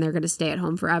losers and they're going to stay at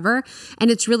home forever. And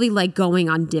it's really like going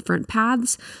on different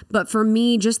paths. But for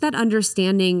me, just that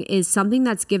understanding is something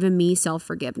that's given me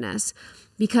self-forgiveness,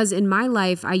 because in my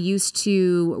life, I used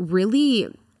to really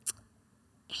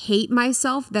hate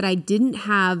myself that I didn't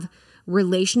have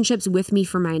relationships with me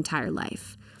for my entire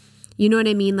life. You know what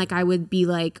I mean? Like, I would be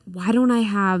like, why don't I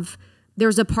have...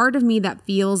 There's a part of me that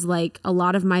feels like a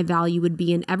lot of my value would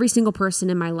be in every single person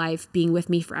in my life being with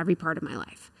me for every part of my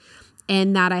life.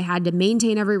 And that I had to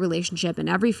maintain every relationship and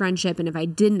every friendship. And if I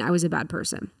didn't, I was a bad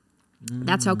person.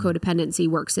 That's how codependency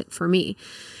works it for me.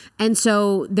 And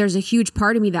so there's a huge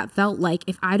part of me that felt like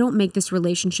if I don't make this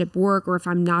relationship work, or if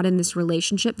I'm not in this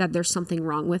relationship, that there's something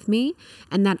wrong with me,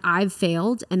 and that I've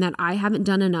failed, and that I haven't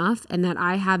done enough, and that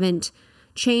I haven't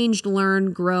changed,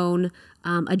 learned, grown,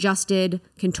 adjusted,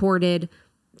 contorted,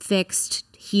 fixed,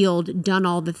 healed, done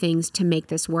all the things to make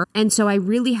this work. And so I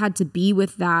really had to be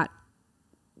with that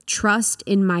trust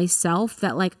in myself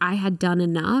that like I had done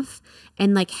enough,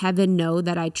 and like heaven knew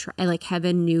that I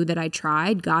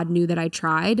tried, God knew that I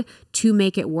tried to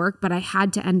make it work, but I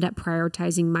had to end up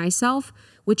prioritizing myself,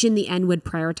 which in the end would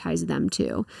prioritize them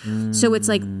too. So it's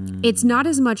like, it's not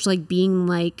as much like being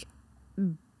like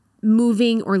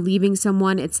moving or leaving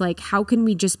someone. It's like, how can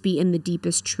we just be in the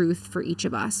deepest truth for each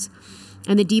of us?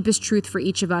 And the deepest truth for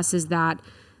each of us is that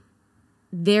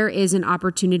there is an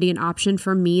opportunity, an option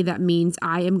for me that means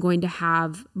I am going to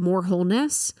have more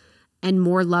wholeness and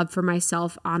more love for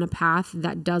myself on a path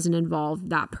that doesn't involve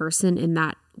that person in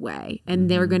that way.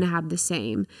 And they're going to have the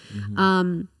same.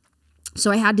 So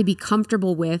I had to be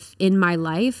comfortable with, in my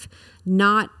life,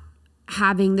 not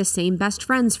having the same best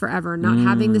friends forever, not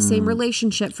having the same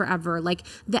relationship forever, like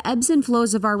the ebbs and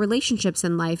flows of our relationships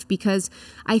in life. Because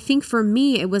I think for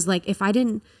me, it was like, if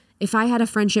I had a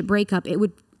friendship breakup, it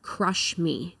would crush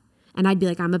me. And I'd be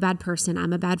like, I'm a bad person.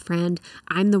 I'm a bad friend.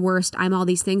 I'm the worst. I'm all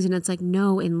these things. And it's like,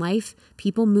 no, in life,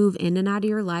 people move in and out of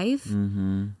your life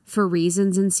for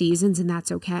reasons and seasons, and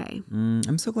that's okay.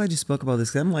 I'm so glad you spoke about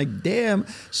this, 'cause I'm like, damn,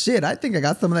 shit, I think I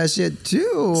got some of that shit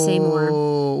too. Say more.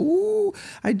 Ooh,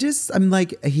 I'm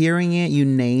like hearing it, you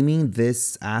naming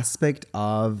this aspect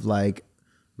of like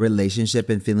relationship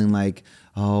and feeling like,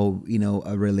 oh,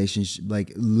 a relationship,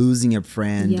 like losing a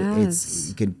friend,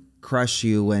 it can crush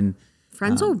you, and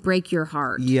friends will break your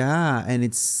heart. Yeah. And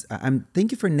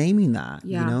thank you for naming that,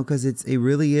 because it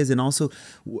really is. And also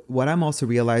what I'm also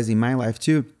realizing in my life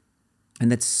too,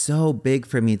 and that's so big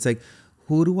for me. It's like,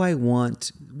 who do I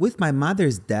want with my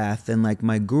mother's death and like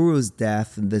my guru's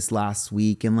death this last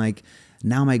week? And like,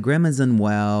 now my grandma's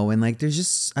unwell. And like,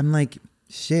 I'm like,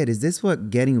 shit, is this what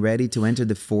getting ready to enter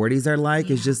the 40s are like?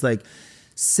 Yeah. It's just like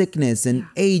sickness and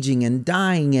aging and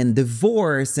dying and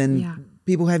divorce and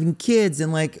people having kids,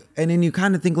 and then you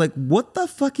kind of think like, what the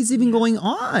fuck is even going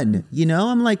on?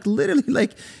 I'm like, literally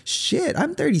like, shit,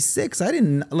 I'm 36. I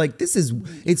didn't like,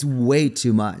 it's way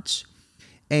too much.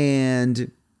 And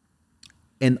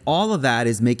all of that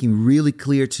is making really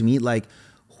clear to me, like,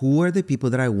 who are the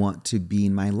people that I want to be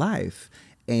in my life?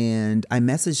 And I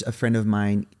messaged a friend of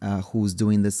mine who's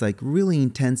doing this like really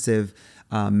intensive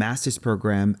master's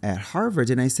program at Harvard.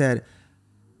 And I said,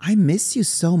 I miss you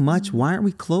so much. Why aren't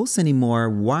we close anymore?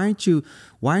 Why aren't you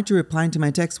replying to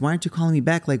my text? Why aren't you calling me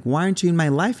back? Like, why aren't you in my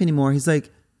life anymore? He's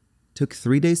like, took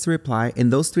 3 days to reply. In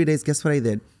those 3 days, guess what I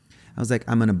did? I was like,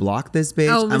 I'm going to block this bitch.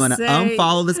 Oh, I'm going to mistake.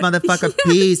 unfollow this motherfucker.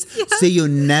 Peace. See you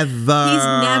never. He's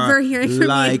never hearing from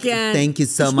me again. Thank you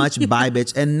so much. Bye,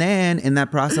 bitch. And then in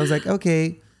that process, I was like,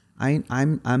 okay,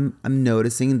 I'm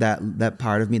noticing that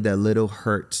part of me, that little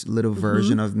hurt, little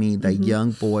version of me, that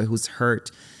young boy who's hurt,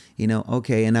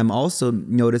 okay. And I'm also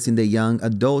noticing the young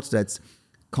adult that's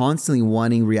constantly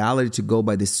wanting reality to go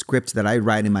by the script that I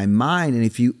write in my mind. And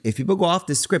if people go off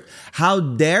the script, how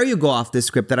dare you go off the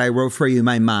script that I wrote for you in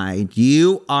my mind?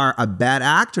 You are a bad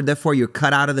actor. Therefore, you're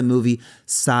cut out of the movie.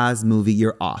 Saz movie,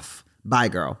 you're off. Bye,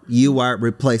 girl. You are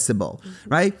replaceable,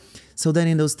 right? So then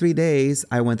in those 3 days,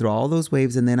 I went through all those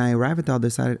waves, and then I arrived at the other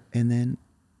side, and then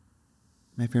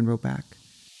my friend wrote back.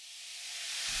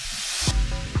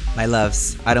 My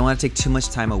loves, I don't want to take too much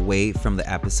time away from the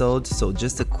episode, so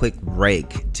just a quick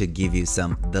break to give you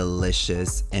some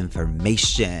delicious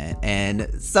information and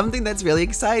something that's really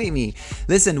exciting me.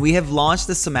 Listen, we have launched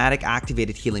the Somatic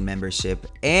Activated Healing membership,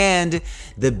 and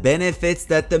the benefits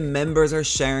that the members are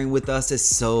sharing with us is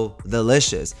so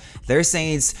delicious. They're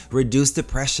saying it's reduce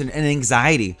depression and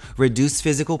anxiety, reduce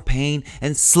physical pain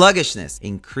and sluggishness,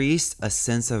 increase a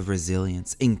sense of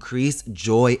resilience, increase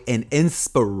joy and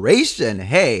inspiration.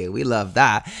 Hey, we love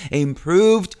that.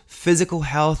 Improved physical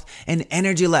health and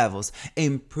energy levels,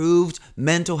 improved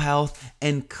mental health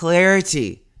and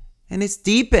clarity. And it's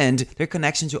deepened their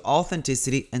connection to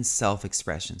authenticity and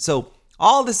self-expression. So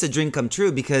all this is a dream come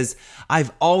true because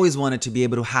I've always wanted to be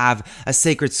able to have a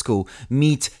sacred school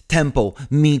meet temple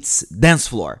meets dance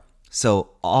floor.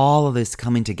 So all of this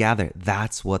coming together,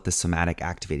 that's what the Somatic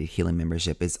Activated Healing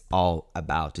membership is all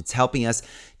about. It's helping us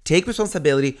take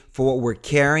responsibility for what we're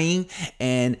carrying,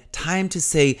 and time to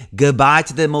say goodbye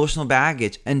to the emotional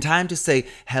baggage, and time to say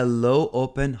hello,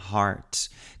 open heart.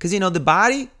 Because, the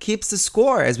body keeps the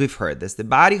score, as we've heard this. The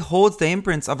body holds the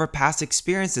imprints of our past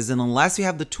experiences. And unless you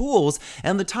have the tools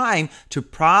and the time to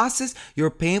process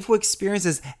your painful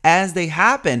experiences as they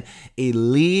happen, it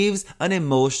leaves an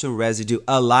emotional residue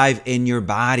alive in your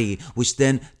body, which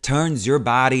then turns your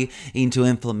body into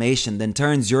inflammation, then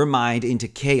turns your mind into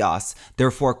chaos,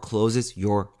 therefore closes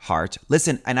your heart.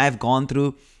 Listen, and I've gone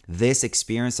through this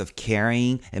experience of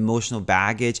carrying emotional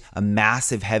baggage, a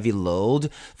massive heavy load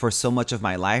for so much of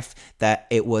my life that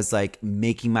it was like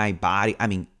making my body,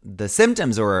 the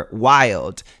symptoms were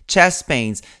wild. Chest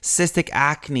pains, cystic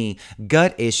acne,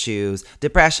 gut issues,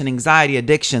 depression, anxiety,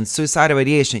 addiction, suicidal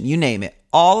ideation, you name it.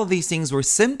 All of these things were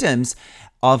symptoms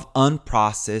of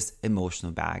unprocessed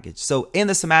emotional baggage. So in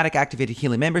the Somatic Activated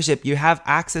Healing membership, you have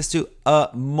access to a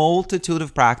multitude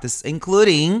of practices,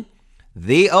 including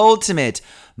the ultimate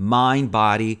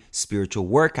mind-body spiritual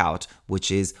workout, which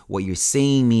is what you're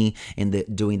seeing me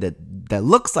doing that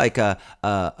looks like a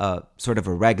sort of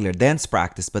a regular dance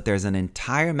practice, but there's an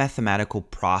entire mathematical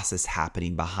process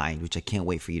happening behind, which I can't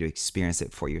wait for you to experience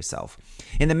it for yourself.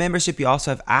 In the membership, you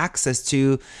also have access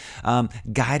to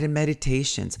guided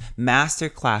meditations, master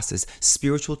classes,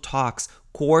 spiritual talks,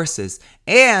 courses,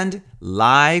 and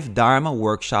live Dharma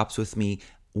workshops with me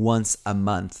once a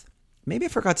month. Maybe I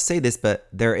forgot to say this, but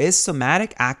there is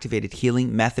Somatic Activated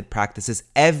Healing method practices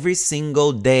every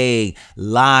single day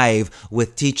live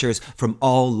with teachers from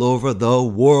all over the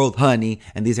world, honey.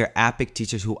 And these are epic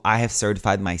teachers who I have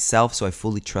certified myself, so I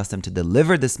fully trust them to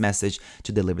deliver this message,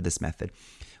 to deliver this method.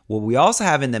 What we also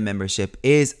have in the membership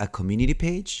is a community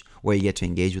page where you get to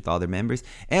engage with other members.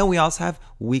 And we also have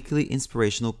weekly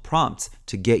inspirational prompts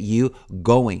to get you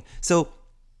going. So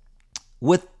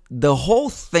with the whole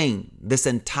thing, this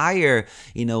entire,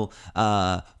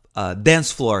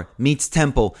 dance floor meets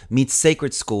temple meets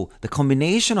sacred school, the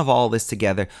combination of all this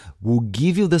together will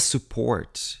give you the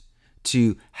support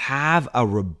to have a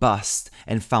robust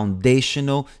and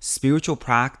foundational spiritual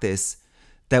practice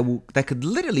that could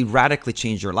literally radically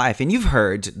change your life. And you've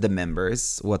heard the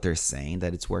members, what they're saying,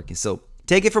 that it's working. So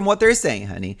take it from what they're saying,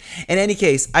 honey. In any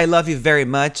case, I love you very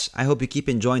much. I hope you keep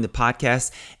enjoying the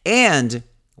podcast. And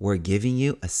we're giving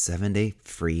you a 7-day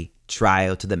free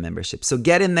trial to the membership. So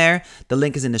get in there. The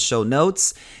link is in the show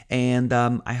notes. And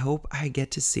I hope I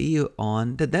get to see you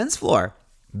on the dance floor.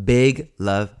 Big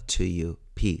love to you.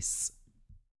 Peace.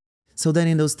 So then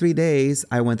in those 3 days,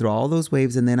 I went through all those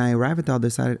waves, and then I arrived at the other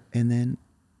side, and then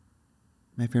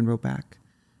my friend wrote back,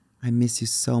 I miss you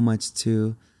so much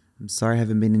too. I'm sorry I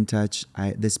haven't been in touch.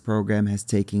 This program has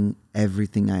taken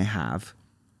everything I have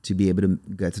to be able to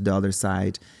get to the other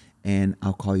side, and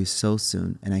I'll call you so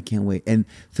soon, and I can't wait. And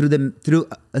through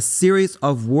a series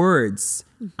of words,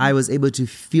 I was able to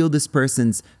feel this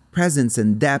person's presence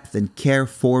and depth and care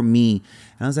for me.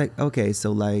 And I was like, okay,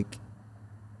 so like,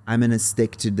 I'm going to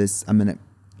stick to this. I'm going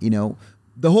to,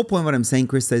 the whole point of what I'm saying,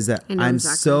 Krista, is that I'm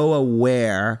so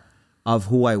aware of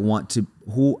who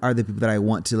are the people that I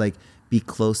want to like be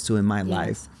close to in my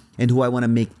life, and who I want to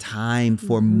make time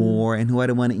for more, and who I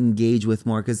don't want to engage with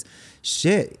more. Because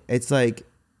shit, it's like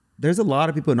there's a lot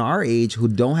of people in our age who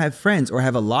don't have friends, or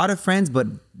have a lot of friends, but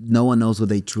no one knows who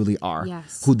they truly are,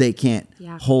 who they can't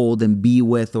hold and be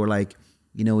with, or like,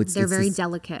 you know, they're very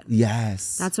delicate.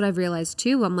 Yes. That's what I've realized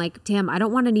too. I'm like, damn, I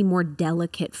don't want any more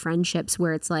delicate friendships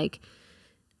where it's like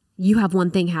you have one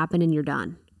thing happen and you're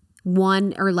done.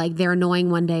 Or like they're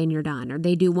annoying one day and you're done, or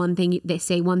they do one thing, they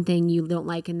say one thing you don't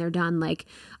like and they're done. Like,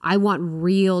 I want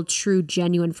real, true,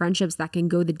 genuine friendships that can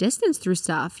go the distance through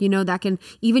stuff, you know, that can,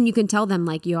 even you can tell them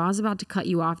like, yo, I was about to cut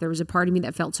you off. There was a part of me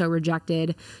that felt so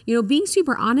rejected, you know, being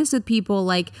super honest with people.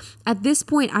 Like at this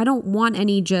point, I don't want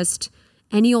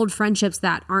any old friendships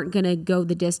that aren't going to go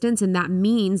the distance. And that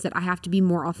means that I have to be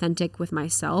more authentic with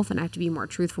myself, and I have to be more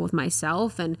truthful with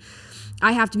myself, and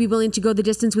I have to be willing to go the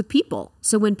distance with people.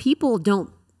 So when people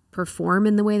don't perform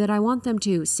in the way that I want them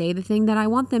to, say the thing that I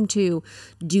want them to,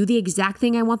 do the exact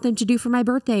thing I want them to do for my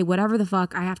birthday, whatever the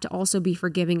fuck, I have to also be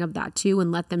forgiving of that too,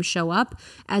 and let them show up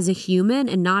as a human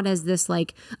and not as this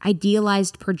like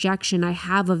idealized projection I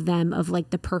have of them of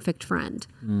like the perfect friend.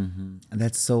 And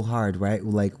that's so hard, right?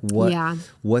 Like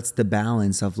what's the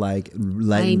balance of like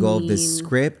letting go of this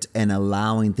script and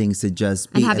allowing things to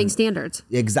just be, and having standards.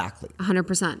 Exactly.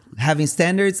 100%. Having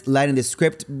standards, letting the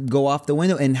script go off the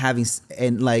window,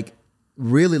 and like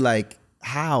really like,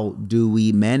 how do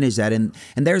we manage that? And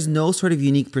there's no sort of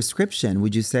unique prescription,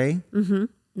 would you say?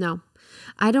 No,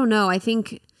 I don't know. I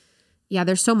think,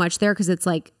 there's so much there, because it's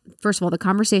like, first of all, the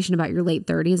conversation about your late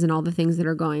 30s and all the things that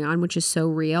are going on, which is so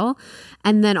real.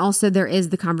 And then also there is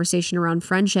the conversation around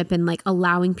friendship and like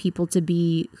allowing people to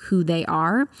be who they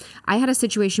are. I had a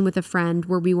situation with a friend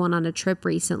where we went on a trip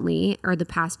recently, or the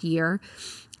past year,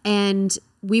 and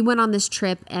we went on this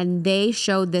trip and they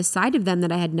showed this side of them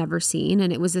that I had never seen.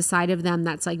 And it was a side of them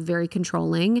that's like very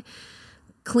controlling,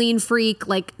 clean freak,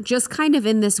 like just kind of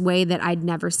in this way that I'd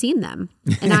never seen them.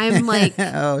 And I'm like,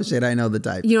 oh shit, I know the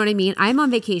type. You know what I mean? I'm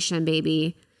on vacation,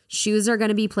 baby. Shoes are going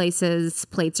to be places,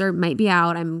 plates might be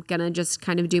out. I'm going to just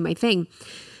kind of do my thing.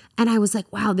 And I was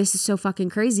like, wow, this is so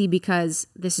fucking crazy, because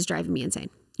this is driving me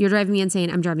insane. You're driving me insane.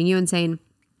 I'm driving you insane.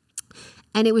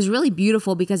 And it was really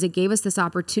beautiful, because it gave us this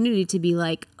opportunity to be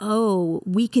like, oh,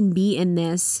 we can be in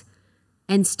this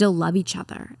and still love each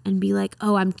other, and be like,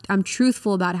 oh, I'm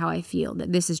truthful about how I feel,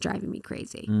 that this is driving me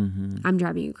crazy. I'm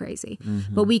driving you crazy.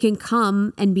 But we can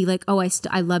come and be like, oh,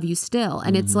 I love you still.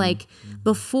 And it's like,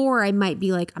 before I might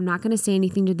be like, I'm not going to say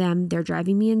anything to them. They're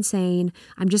driving me insane.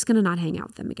 I'm just going to not hang out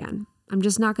with them again. I'm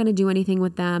just not going to do anything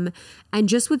with them, and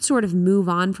just would sort of move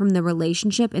on from the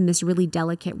relationship in this really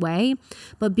delicate way.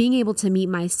 But being able to meet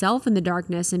myself in the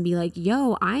darkness and be like,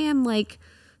 yo, I am like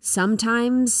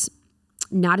sometimes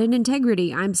not in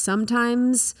integrity. I'm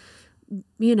sometimes,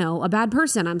 you know, a bad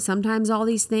person. I'm sometimes all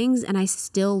these things, and I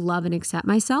still love and accept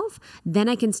myself. Then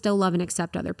I can still love and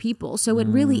accept other people. So it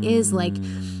really is like,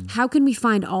 how can we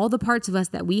find all the parts of us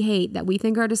that we hate, that we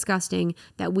think are disgusting,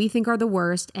 that we think are the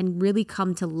worst, and really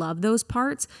come to love those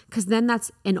parts? Because then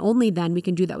and only then we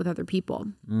can do that with other people.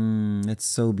 It's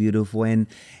so beautiful. And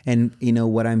you know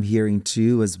what I'm hearing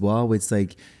too as well, it's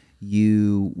like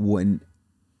you wouldn't,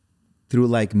 through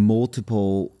like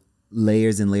multiple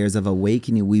layers and layers of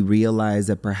awakening, we realize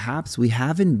that perhaps we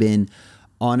haven't been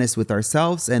honest with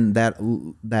ourselves, and that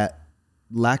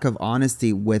lack of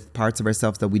honesty with parts of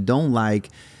ourselves that we don't like,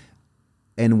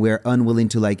 and we're unwilling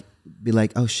to like be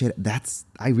like, oh shit,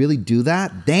 I really do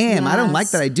that? Damn, I don't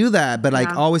like that I do that. But like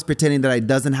always pretending that it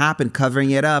doesn't happen,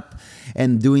 covering it up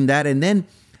and doing that. And then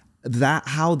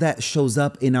how that shows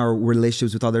up in our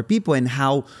relationships with other people, and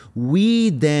how we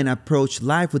then approach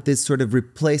life with this sort of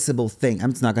replaceable thing.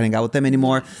 I'm just not going to hang out with them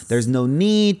anymore. There's no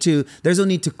need to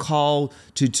call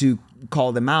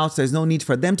them out. There's no need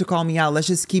for them to call me out. Let's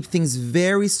just keep things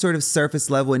very sort of surface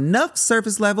level, and it's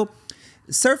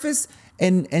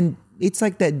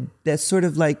like that sort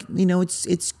of like, you know,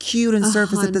 it's cute and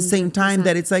surface at the same time,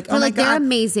 that it's like, oh my God, they're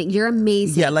amazing. You're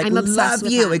amazing. Yeah, like, I'm obsessed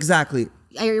with you. them. Exactly.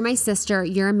 You're my sister.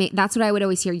 You're amazing. That's what I would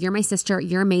always hear. You're my sister.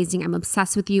 You're amazing. I'm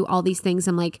obsessed with you. All these things.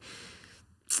 I'm like,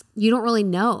 you don't really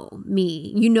know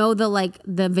me. You know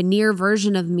the veneer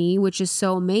version of me, which is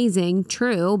so amazing,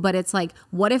 true. But it's like,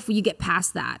 what if you get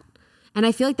past that? And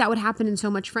I feel like that would happen in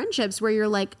so much friendships, where you're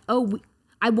like, oh,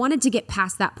 I wanted to get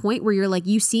past that point where you're like,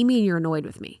 you see me and you're annoyed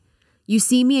with me. You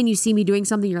see me and you see me doing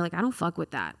something, you're like, I don't fuck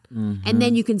with that. And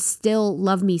then you can still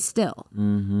love me still.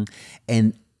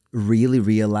 And really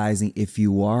realizing if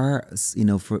you are,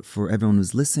 for everyone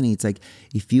who's listening, it's like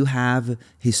if you have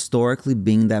historically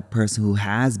been that person who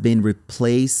has been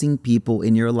replacing people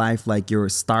in your life, like your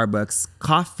Starbucks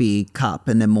coffee cup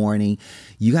in the morning,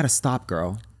 you got to stop,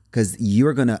 girl. Because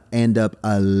you're going to end up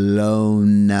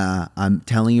alone. I'm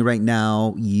telling you right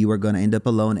now, you are going to end up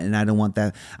alone. And I don't want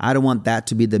that. I don't want that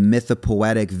to be the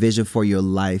mythopoetic vision for your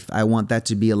life. I want that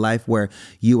to be a life where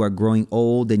you are growing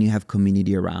old and you have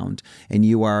community around. And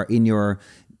you are in your,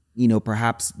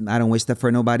 perhaps, I don't wish that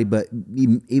for nobody, but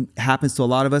it happens to a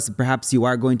lot of us. Perhaps you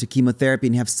are going to chemotherapy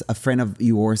and you have a friend of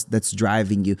yours that's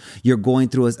driving you. You're going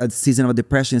through a season of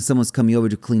depression and someone's coming over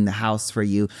to clean the house for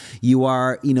you. You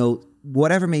are,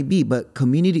 whatever it may be, but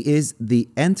community is the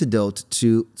antidote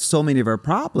to so many of our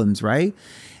problems, right?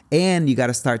 And you got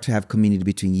to start to have community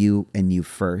between you and you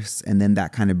first. And then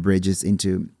that kind of bridges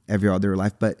into every other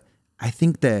life. But I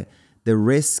think that the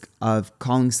risk of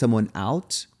calling someone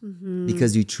out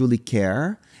because you truly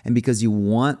care and because you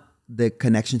want the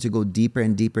connection to go deeper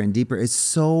and deeper and deeper is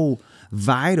so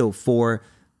vital for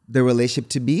the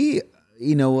relationship to be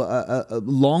a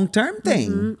long-term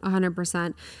thing.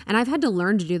 100%. And I've had to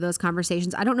learn to do those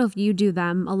conversations. I don't know if you do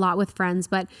them a lot with friends,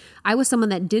 but I was someone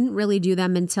that didn't really do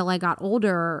them until I got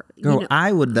older. Girl,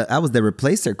 I was the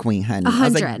replacer queen, honey. 100. I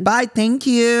was like, bye, thank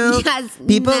you. Yes,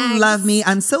 people next. love me.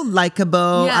 I'm so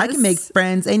likable. Yes. I can make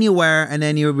friends anywhere. And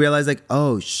then you realize like,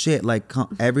 oh shit, like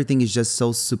everything is just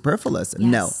so superfluous. Yes.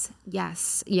 No.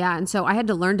 Yes. Yeah. And so I had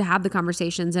to learn to have the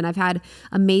conversations, and I've had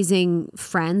amazing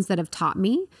friends that have taught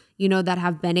me, that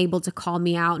have been able to call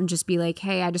me out and just be like,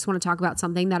 hey, I just want to talk about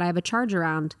something that I have a charge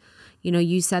around.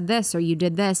 You said this or you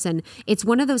did this. And it's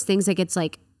one of those things like, it's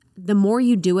like the more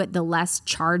you do it, the less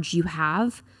charge you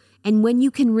have. And when you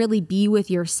can really be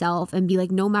with yourself and be like,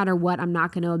 no matter what, I'm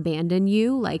not going to abandon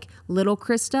you. Like little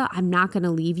Krista, I'm not going to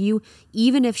leave you.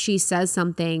 Even if she says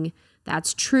something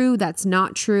that's true, that's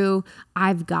not true,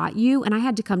 I've got you. And I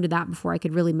had to come to that before I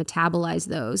could really metabolize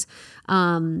those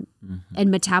and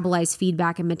metabolize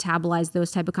feedback and metabolize those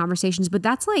type of conversations. But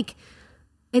that's like,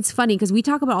 it's funny because we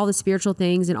talk about all the spiritual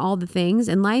things and all the things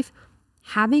in life.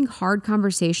 Having hard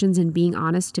conversations and being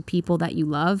honest to people that you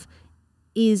love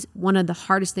is one of the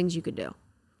hardest things you could do.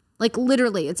 Like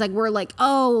literally, it's like we're like,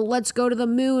 oh, let's go to the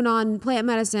moon on plant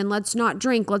medicine. Let's not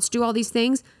drink. Let's do all these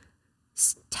things.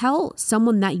 Tell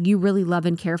someone that you really love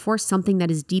and care for something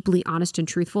that is deeply honest and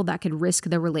truthful that could risk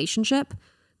the relationship.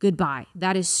 Goodbye.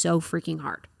 That is so freaking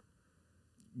hard.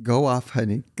 Go off,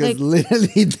 honey. Because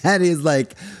literally that is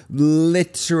like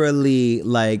literally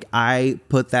like I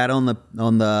put that on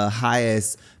the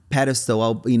highest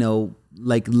pedestal.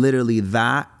 Like literally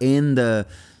that in the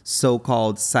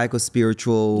so-called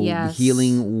psychospiritual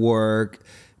healing work,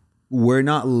 we're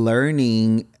not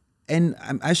learning. And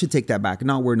I should take that back.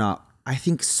 No, we're not. I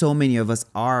think so many of us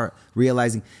are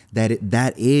realizing that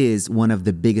that is one of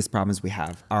the biggest problems we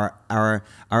have. Our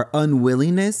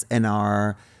unwillingness and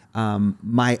our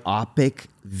myopic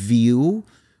view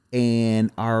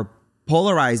and our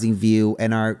polarizing view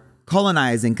and our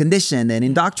colonizing, conditioned and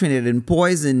indoctrinated and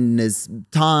poisonous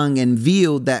tongue and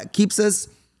view that keeps us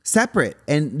separate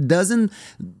and doesn't,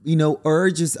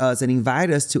 urges us and invite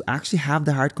us to actually have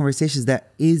the hard conversations.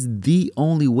 That is the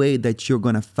only way that you're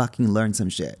going to fucking learn some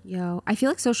shit. Yo, I feel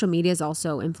like social media has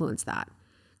also influenced that.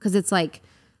 Because it's like,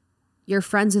 you're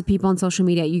friends with people on social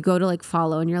media. You go to like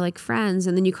follow and you're like friends.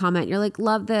 And then you comment, you're like,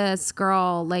 love this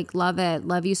girl. Like, love it.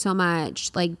 Love you so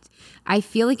much. Like, I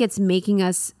feel like it's making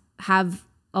us have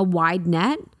a wide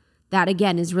net that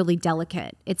again is really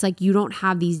delicate. It's like you don't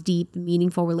have these deep,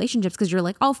 meaningful relationships because you're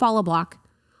like, oh, follow block,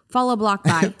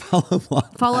 bye.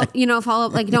 follow,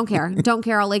 like don't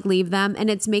care. I'll like leave them. And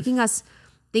it's making us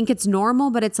think it's normal,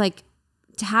 but it's like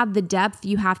to have the depth,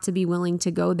 you have to be willing to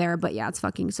go there. But yeah, it's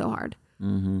fucking so hard.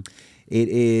 Mm-hmm. It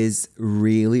is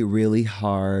really, really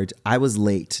hard. I was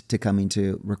late to coming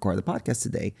to record the podcast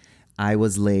today. I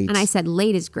was late. And I said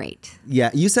late is great.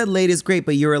 Yeah, you said late is great,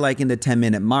 but you were like in the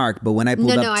 10-minute mark. But when I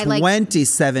pulled up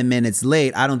 27 minutes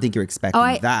late, I don't think you're expecting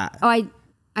that.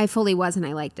 I fully was, and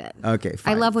I liked it. Okay,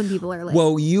 fine. I love when people are late.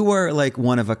 Well, you were like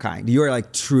one of a kind. You were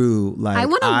like true. Like I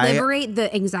want to liberate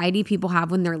the anxiety people have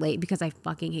when they're late because I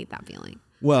fucking hate that feeling.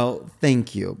 Well,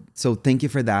 thank you. So thank you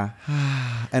for that.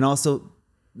 And also,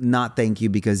 not thank you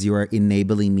because you are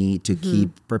enabling me to keep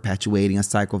perpetuating a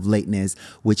cycle of lateness,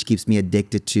 which keeps me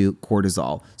addicted to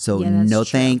cortisol. So no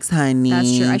true. Thanks, honey.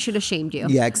 That's true. I should have shamed you.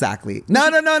 Yeah, exactly. No,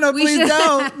 please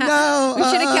don't. No. We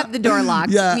should have kept the door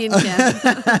locked. Yeah. Me and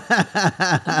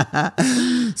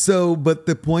Kim. So, but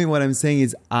the point, what I'm saying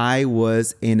is I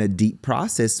was in a deep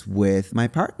process with my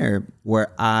partner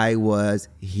where I was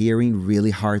hearing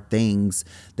really hard things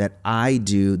that I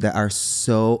do that are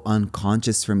so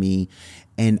unconscious for me.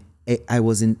 And I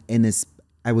was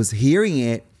I was hearing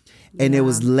it, and it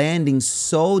was landing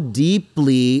so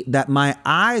deeply that my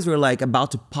eyes were like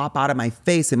about to pop out of my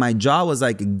face and my jaw was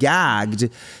like gagged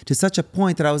to such a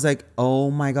point that I was like, oh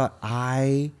my God,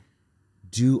 I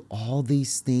do all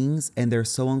these things and they're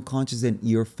so unconscious, and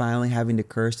you're finally having the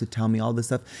courage to tell me all this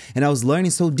stuff. And I was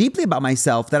learning so deeply about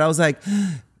myself that I was like,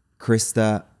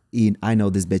 Krista, I know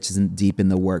this bitch isn't deep in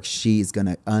the work. She's going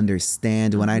to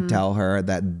understand when I tell her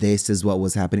that this is what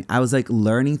was happening. I was like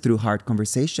learning through hard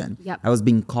conversation. Yep. I was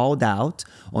being called out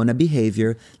on a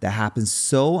behavior that happens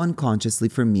so unconsciously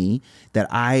for me that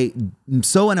I'm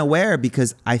so unaware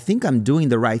because I think I'm doing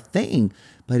the right thing.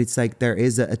 But it's like there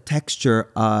is a texture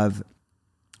of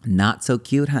not so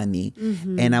cute, honey.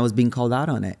 And I was being called out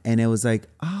on it. And it was like,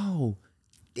 oh,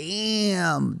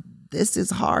 damn. This is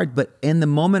hard. But in the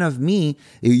moment of me,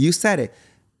 you said it.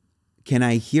 Can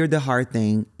I hear the hard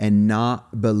thing and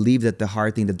not believe that the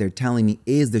hard thing that they're telling me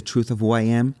is the truth of who I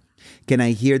am? Can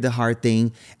I hear the hard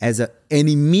thing and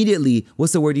immediately,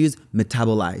 what's the word you use?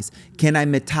 Metabolize. Can I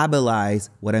metabolize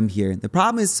what I'm hearing? The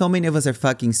problem is so many of us are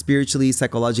fucking spiritually,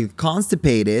 psychologically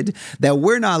constipated that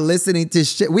we're not listening to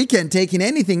shit. We can't take in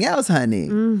anything else,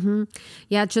 honey.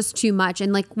 Yeah, just too much.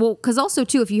 And like, well, because also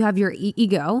too, if you have your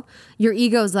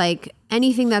ego's like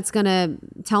anything that's going to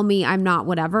tell me I'm not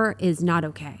whatever is not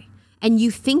okay. And you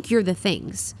think you're the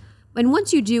things. And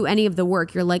once you do any of the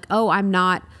work, you're like, oh, I'm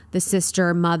not the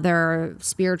sister, mother,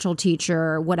 spiritual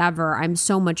teacher, whatever. I'm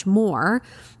so much more.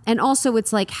 And also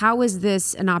it's like, how is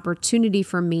this an opportunity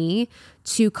for me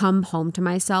to come home to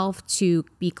myself, to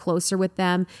be closer with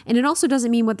them? And it also doesn't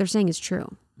mean what they're saying is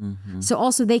true. So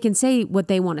also they can say what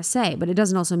they want to say, but it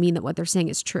doesn't also mean that what they're saying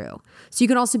is true. So you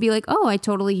can also be like, oh, I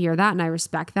totally hear that and I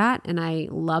respect that and I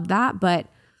love that, but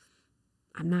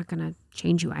I'm not going to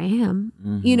change who I am,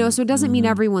 so it doesn't mean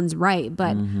everyone's right.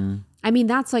 But I mean,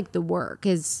 that's like the work,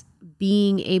 is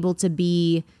being able to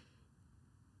be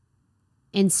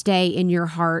and stay in your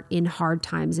heart in hard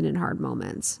times and in hard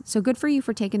moments. So good for you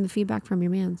for taking the feedback from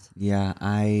your mans. Yeah,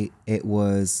 it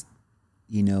was,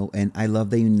 and I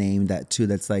love that you named that too.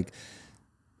 That's like,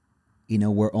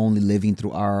 we're only living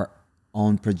through our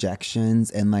own projections,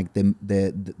 and like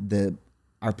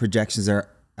our projections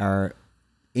are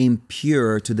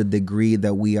impure to the degree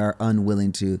that we are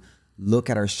unwilling to look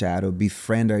at our shadow,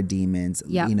 befriend our demons,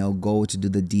 go to do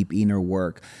the deep inner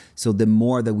work. So the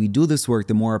more that we do this work,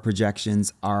 the more our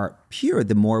projections are pure,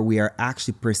 the more we are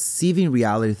actually perceiving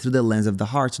reality through the lens of the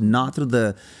heart, not through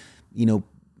the,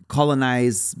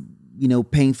 colonized,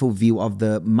 painful view of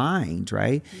the mind,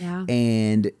 right? Yeah.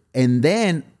 And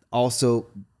then also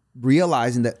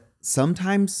realizing that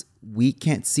sometimes we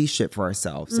can't see shit for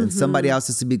ourselves, and somebody else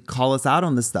has to call us out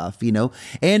on the stuff,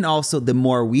 And also the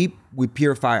more we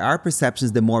purify our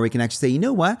perceptions, the more we can actually say, you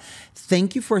know what?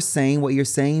 Thank you for saying what you're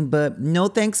saying, but no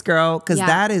thanks, girl. Because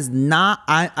that is not,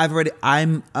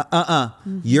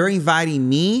 you're inviting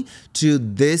me to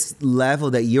this level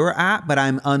that you're at, but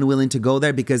I'm unwilling to go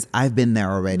there because I've been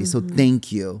there already. So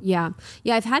thank you. Yeah.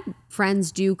 Yeah. I've had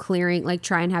friends do clearing, like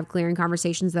try and have clearing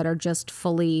conversations that are just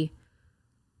fully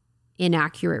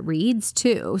inaccurate reads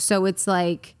too. So it's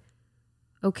like,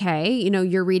 okay,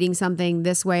 you're reading something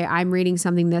this way, I'm reading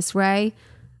something this way.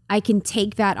 I can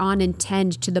take that on and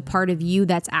tend to the part of you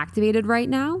that's activated right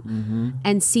now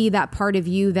and see that part of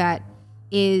you that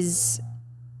is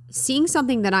seeing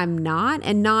something that I'm not,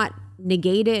 and not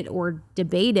negate it or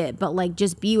debate it, but like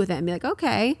just be with it and be like,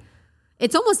 okay.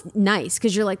 It's almost nice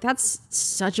because you're like, that's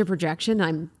such a projection.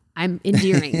 I'm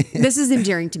endearing. This is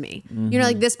endearing to me.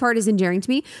 Like this part is endearing to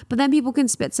me, but then people can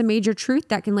spit some major truth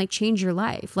that can like change your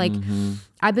life. Like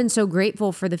I've been so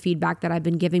grateful for the feedback that I've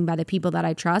been giving by the people that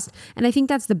I trust. And I think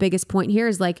that's the biggest point here,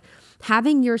 is like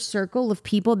having your circle of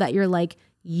people that you're like,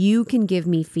 you can give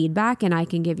me feedback and I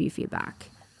can give you feedback.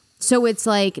 So it's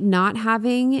like not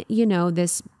having,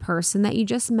 this person that you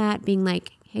just met being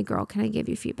like, hey girl, can I give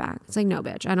you feedback? It's like, no,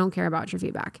 bitch, I don't care about your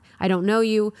feedback. I don't know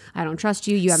you. I don't trust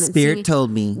you. You haven't seen me. Spirit told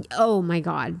me. Oh my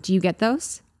God. Do you get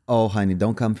those? Oh, honey,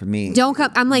 don't come for me. Don't come.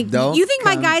 I'm like, you think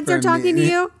my guides are talking to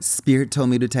you? Spirit told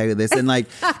me to tell you this. And like,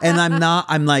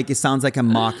 I'm like, it sounds like I'm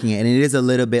mocking it. And it is a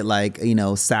little bit like,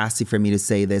 sassy for me to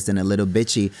say this and a little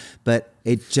bitchy, but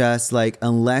it just like,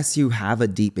 unless you have a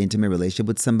deep, intimate relationship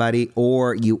with somebody,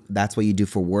 or that's what you do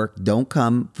for work, don't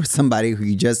come for somebody who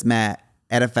you just met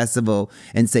at a festival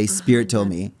and say, Spirit told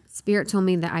me. Spirit told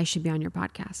me that I should be on your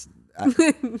podcast.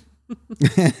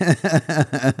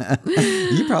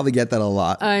 You probably get that a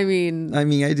lot. I mean,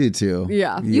 I do too.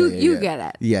 yeah, you get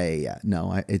it. Yeah.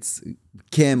 No, it's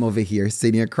Kim over here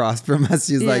sitting across from us.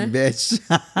 She's like, bitch.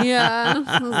 Yeah.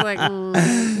 I was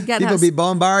like, People be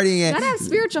bombarding it. Gotta have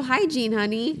spiritual hygiene,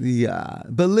 honey. Yeah.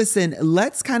 But listen,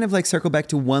 let's kind of like circle back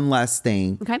to one last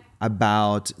thing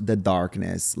about the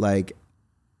darkness. Like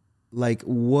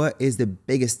what is the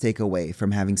biggest takeaway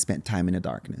from having spent time in the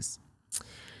darkness?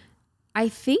 I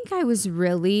think I was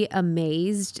really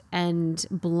amazed and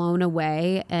blown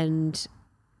away, and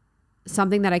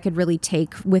something that I could really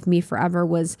take with me forever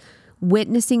was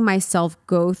witnessing myself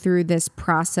go through this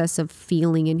process of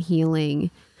feeling and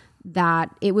healing,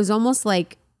 that it was almost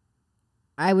like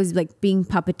I was like being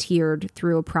puppeteered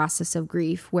through a process of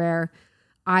grief where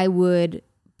I would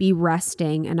be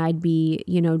resting and I'd be,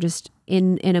 just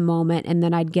in a moment, and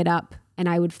then I'd get up and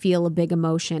I would feel a big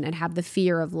emotion and have the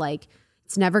fear of like,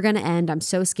 it's never going to end. I'm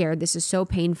so scared. This is so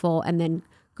painful. And then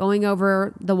going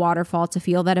over the waterfall to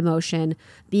feel that emotion,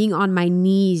 being on my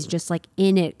knees, just like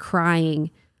in it, crying,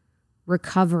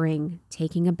 recovering,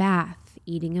 taking a bath,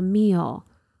 eating a meal,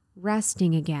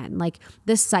 resting again. Like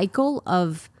the cycle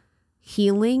of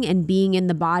healing and being in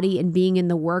the body and being in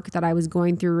the work that I was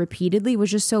going through repeatedly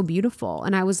was just so beautiful.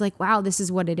 And I was like, wow, this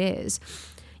is what it is.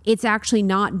 It's actually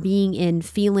not being in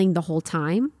feeling the whole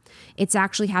time. It's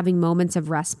actually having moments of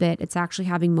respite. It's actually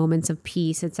having moments of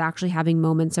peace. It's actually having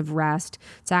moments of rest.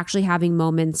 It's actually having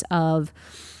moments of,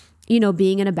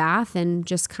 being in a bath and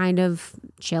just kind of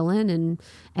chilling.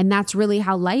 And that's really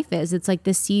how life is. It's like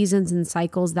the seasons and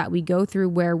cycles that we go through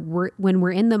where when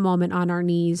we're in the moment on our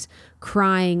knees,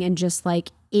 crying and just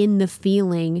like in the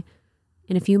feeling,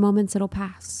 in a few moments it'll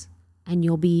pass and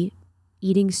you'll be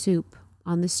eating soup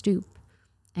on the stoop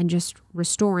and just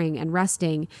restoring and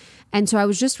resting. And so I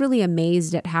was just really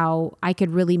amazed at how I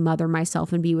could really mother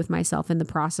myself and be with myself in the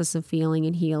process of feeling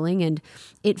and healing. And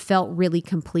it felt really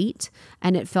complete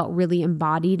and it felt really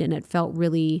embodied, and it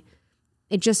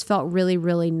just felt really,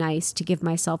 really nice to give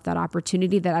myself that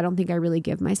opportunity that I don't think I really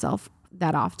give myself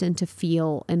that often, to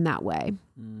feel in that way.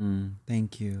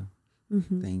 Thank you.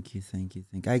 Mm-hmm. Thank you.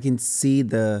 I can see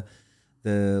the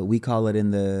we call it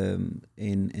in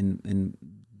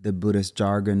the Buddhist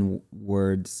jargon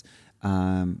words,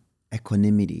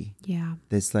 equanimity. Yeah.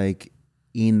 This like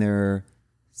inner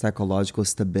psychological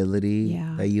stability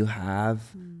that you have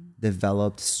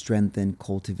developed, strengthened,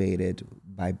 cultivated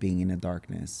by being in the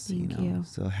darkness. Thank you.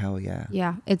 So hell yeah.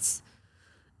 Yeah. It's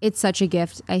such a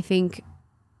gift. I think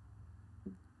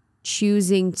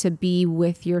choosing to be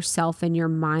with yourself and your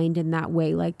mind in that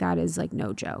way, like that, is like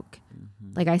no joke.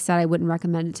 Mm-hmm. Like I said, I wouldn't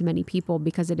recommend it to many people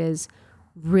because it is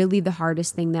really the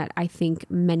hardest thing that I think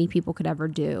many people could ever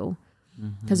do,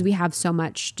 because we have so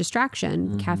much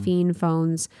distraction, caffeine,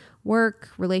 phones, work,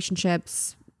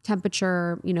 relationships,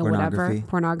 temperature,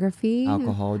 pornography,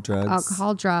 alcohol,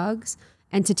 drugs.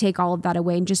 And to take all of that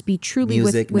away and just be truly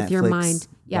music, with Netflix, your mind.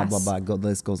 Yes. Blah, blah, blah.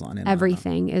 List goes on. And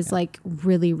everything is like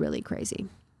really, really crazy.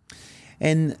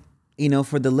 And,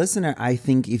 for the listener, I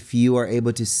think if you are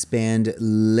able to spend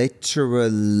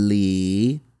literally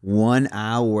 1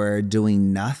 hour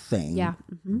doing nothing,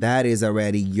 that is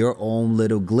already your own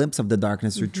little glimpse of the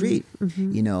darkness retreat,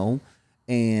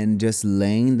 and just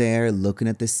laying there looking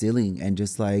at the ceiling and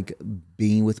just like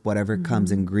being with whatever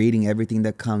comes and greeting everything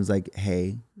that comes, like,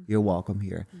 hey, you're welcome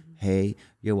here. Hey,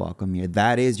 you're welcome here.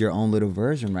 That is your own little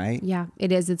version, right? Yeah,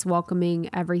 it is. It's welcoming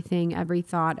everything, every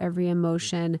thought, every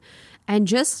emotion, and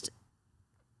just,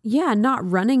 not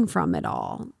running from it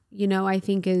all, I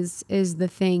think is the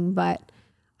thing. But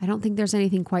I don't think there's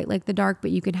anything quite like the dark,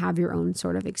 but you can have your own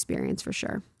sort of experience for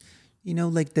sure.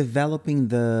 Like developing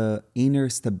the inner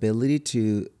stability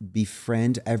to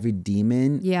befriend every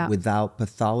demon without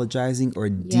pathologizing or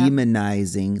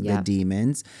demonizing the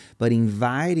demons, but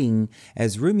inviting,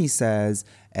 as Rumi says,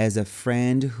 as a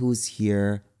friend who's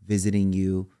here visiting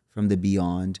you from the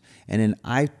beyond. And then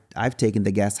I've taken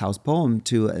the Guest House poem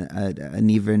to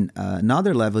an even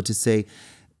another level to say,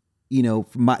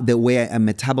 the way I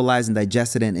metabolize and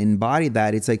digest it and embody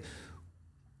that, it's like,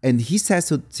 and he says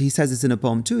this in a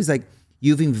poem too. It's like,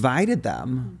 you've invited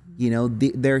them,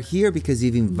 they're here because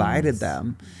you've invited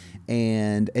them.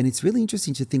 And it's really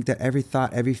interesting to think that every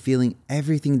thought, every feeling,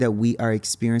 everything that we are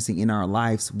experiencing in our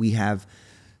lives, we have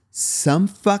some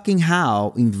fucking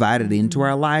how invited into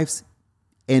our lives.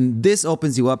 And this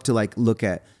opens you up to like, look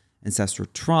at ancestral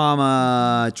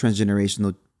trauma,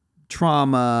 transgenerational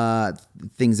trauma,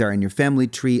 things that are in your family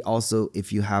tree. Also,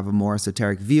 if you have a more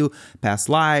esoteric view, past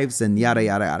lives and yada,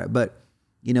 yada, yada. But,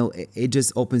 it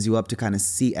just opens you up to kind of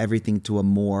see everything to a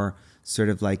more sort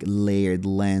of like layered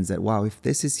lens that, wow, if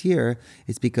this is here,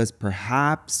 it's because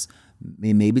perhaps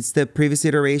maybe it's the previous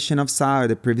iteration of Sa or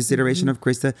the previous iteration of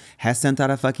Krista has sent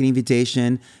out a fucking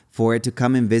invitation for it to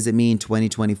come and visit me in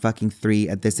 2023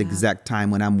 at this exact time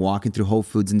when I'm walking through Whole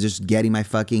Foods and just getting my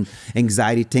fucking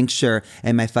anxiety tincture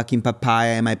and my fucking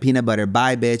papaya and my peanut butter.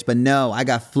 Bye, bitch. But no, I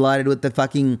got flooded with the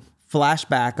fucking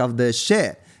flashback of the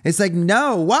shit. It's like,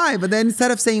 no, why? But then instead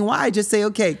of saying why, just say,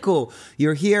 okay, cool.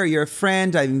 You're here. You're a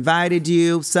friend. I've invited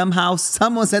you. Somehow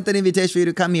someone sent an invitation for you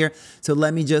to come here. So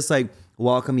let me just like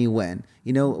welcome you in.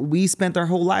 You know, we spent our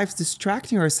whole lives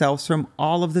distracting ourselves from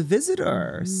all of the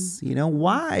visitors. You know,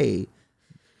 why?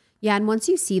 Yeah, and once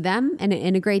you see them and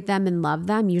integrate them and love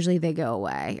them, usually they go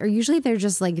away. Or usually they're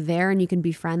just like there and you can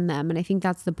befriend them. And I think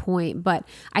that's the point. But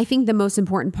I think the most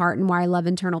important part and why I love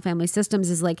internal family systems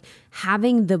is like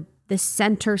having the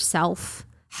center self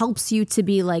helps you to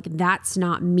be like, that's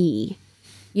not me.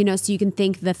 You know, so you can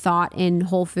think the thought in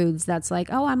Whole Foods that's like,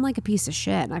 oh, I'm like a piece of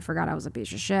shit. And I forgot I was a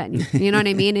piece of shit. And you know what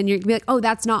I mean? And you're be like, oh,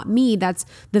 that's not me. That's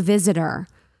the visitor.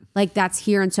 Like that's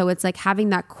here. And so it's like having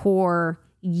that core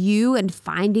you and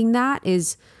finding that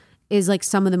is like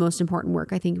some of the most important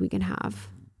work I think we can have.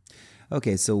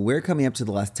 Okay, so we're coming up to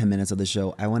the last 10 minutes of the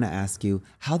show. I want to ask you,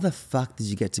 how the fuck did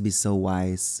you get to be so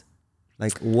wise?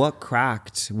 Like what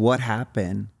cracked? What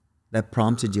happened that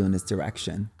prompted you in this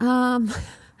direction?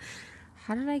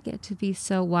 How did I get to be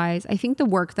so wise? I think the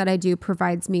work that I do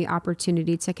provides me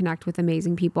opportunity to connect with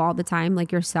amazing people all the time,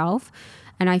 like yourself.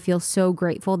 And I feel so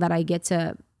grateful that I get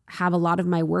to have a lot of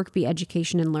my work be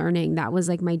education and learning. That was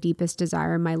like my deepest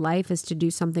desire in my life, is to do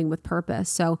something with purpose.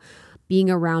 So being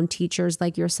around teachers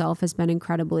like yourself has been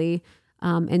incredibly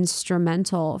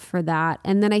instrumental for that.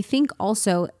 And then I think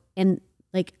also, and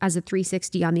like as a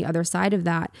 360 on the other side of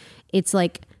that, it's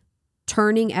like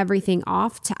turning everything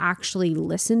off to actually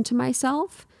listen to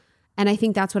myself. And I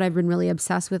think that's what I've been really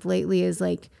obsessed with lately, is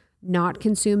like not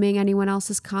consuming anyone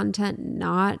else's content,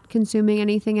 not consuming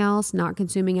anything else, not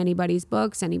consuming anybody's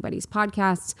books, anybody's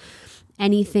podcasts,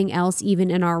 anything else,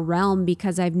 even in our realm,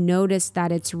 because I've noticed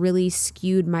that it's really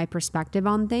skewed my perspective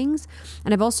on things.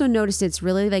 And I've also noticed it's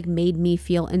really like made me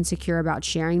feel insecure about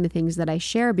sharing the things that I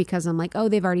share, because I'm like, oh,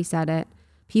 they've already said it.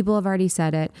 People have already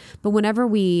said it. But whenever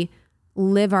we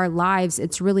live our lives,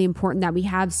 it's really important that we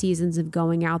have seasons of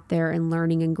going out there and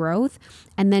learning and growth,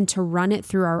 and then to run it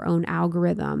through our own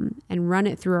algorithm and run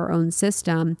it through our own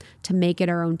system to make it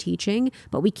our own teaching.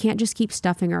 But we can't just keep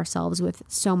stuffing ourselves with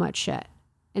so much shit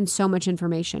and so much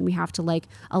information. We have to like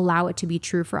allow it to be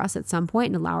true for us at some point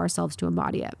and allow ourselves to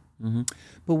embody it. Mm-hmm.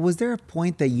 But was there a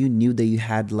point that you knew that you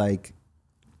had like,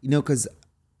 you know, because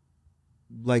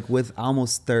like with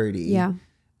almost 30,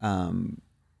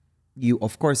 you,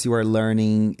 of course, you are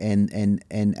learning and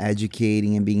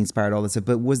educating and being inspired, all this stuff.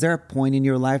 But was there a point in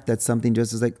your life that something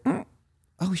just was like,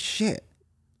 oh shit,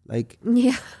 like,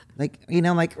 like, you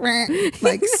know, like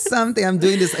something, I'm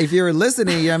doing this. If you're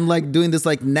listening, I'm like doing this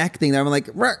like neck thing. I'm like,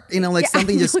 you know, like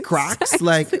something just cracks,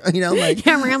 like, you know, like,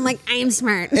 I'm like, I'm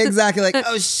smart. Exactly. Like,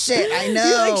 oh shit, I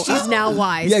know. Like, she's now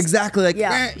wise. Yeah, exactly. Like,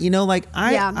 you know, like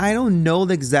I don't know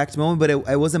the exact moment, but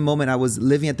it was a moment. I was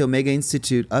living at the Omega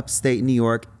Institute, upstate New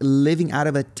York, living out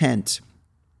of a tent.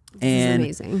 And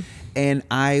this is amazing. And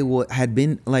I had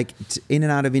been like in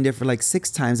and out of India for like 6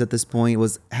 times at this point.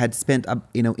 Had spent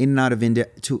in and out of India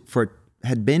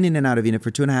had been in and out of India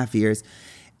for 2.5 years,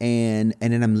 and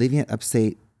then I'm living at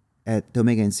upstate at the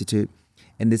Omega Institute,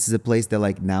 and this is a place that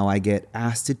like now I get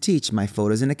asked to teach. My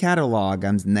photos in a catalog.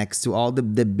 I'm next to all the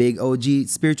big OG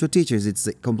spiritual teachers. It's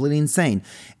like completely insane,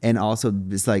 and also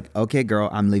it's like, okay, girl,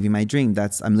 I'm living my dream.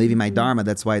 I'm living my dharma.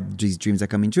 That's why these dreams are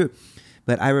coming true.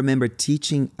 But I remember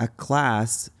teaching a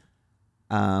class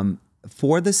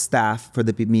for the staff,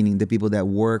 meaning the people that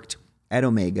worked at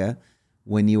Omega.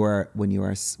 When you're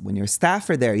a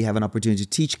staffer there, you have an opportunity to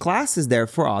teach classes there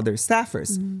for other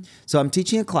staffers. Mm-hmm. So I'm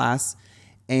teaching a class,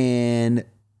 and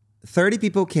 30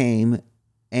 people came,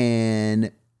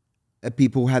 and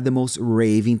people had the most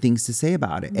raving things to say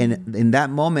about it. Mm-hmm. And in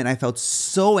that moment, I felt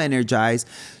so energized,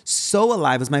 so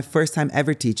alive. It was my first time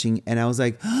ever teaching, and I was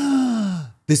like,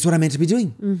 this is what I'm meant to be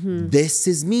doing. Mm-hmm. This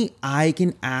is me.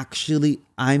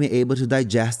 I'm able to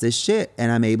digest this shit,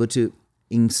 and I'm able to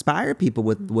inspire people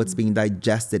with what's being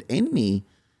digested in me.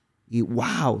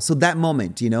 Wow. So that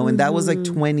moment, you know, and that was like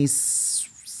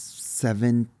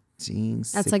 2017.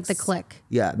 That's like the click.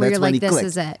 Yeah. Where that's you're when like, this clicked.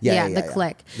 is it. Yeah,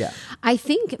 click. Yeah. I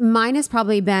think mine has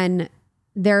probably been,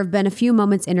 there have been a few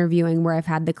moments interviewing where I've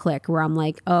had the click where I'm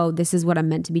like, oh, this is what I'm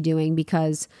meant to be doing,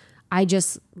 because I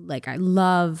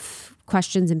love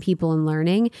questions and people and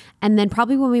learning. And then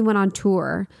probably when we went on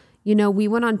tour, you know, we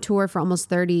went on tour for almost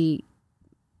 30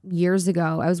 years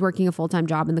ago, I was working a full-time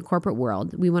job in the corporate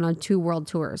world. We went on 2 world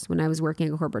tours when I was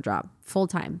working a corporate job,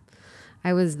 full-time.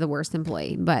 I was the worst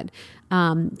employee, but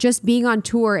just being on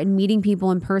tour and meeting people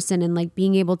in person and like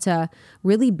being able to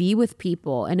really be with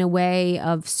people in a way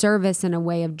of service, in a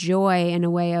way of joy, in a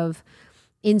way of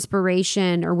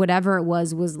inspiration or whatever it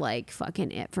was like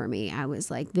fucking it for me. I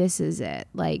was like, this is it.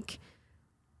 Like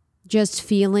just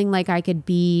feeling like I could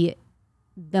be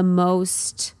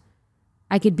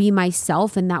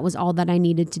myself, and that was all that I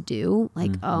needed to do.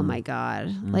 Like, oh my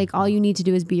God, like all you need to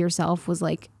do is be yourself was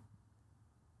like,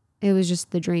 it was just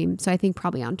the dream. So I think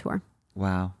probably on tour.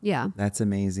 Wow. Yeah. That's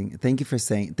amazing. Thank you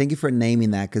for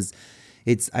naming that, because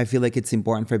I feel like it's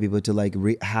important for people to like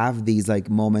have these like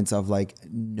moments of like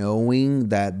knowing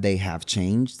that they have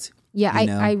changed.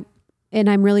 Yeah. And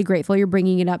I'm really grateful you're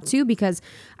bringing it up too, because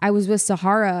I was with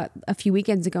Sahara a few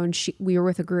weekends ago and we were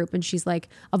with a group and she's like,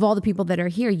 of all the people that are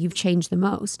here, you've changed the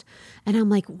most. And I'm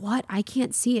like, what? I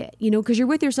can't see it, because you're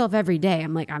with yourself every day.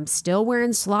 I'm like, I'm still wearing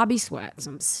slobby sweats.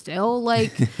 I'm still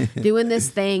like doing this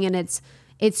thing. And it's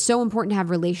so important to have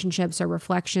relationships or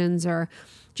reflections or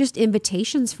just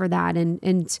invitations for that.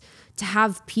 And to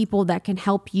have people that can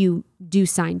help you do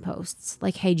signposts.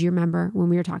 Like, hey, do you remember when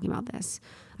we were talking about this?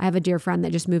 I have a dear friend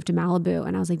that just moved to Malibu,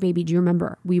 and I was like, baby, do you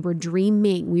remember? We were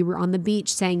dreaming. We were on the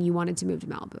beach saying you wanted to move to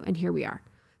Malibu, and here we are.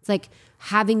 It's like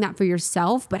having that for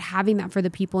yourself, but having that for the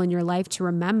people in your life to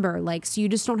remember, like, so you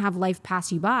just don't have life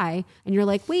pass you by and you're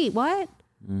like, wait, what?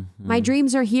 My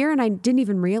dreams are here and I didn't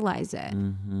even realize it.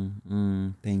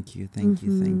 Thank you.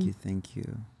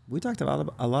 We talked a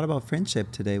lot about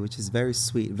friendship today, which is very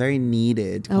sweet, very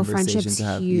needed conversation friendship's to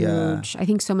have. Huge. Yeah. I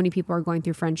think so many people are going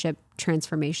through friendship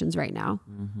transformations right now,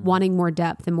 wanting more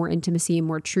depth and more intimacy and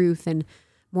more truth and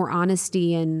more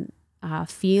honesty and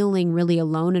feeling really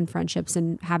alone in friendships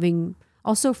and having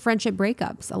also friendship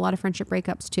breakups, a lot of friendship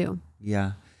breakups too.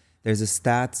 Yeah. There's a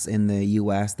stats in the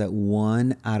US that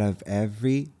 1 out of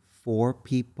every 4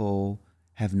 people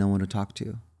have no one to talk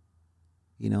to.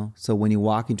 So when you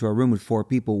walk into a room with 4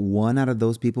 people, 1 out of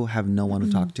those people have no one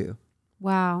to talk to.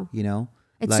 Wow.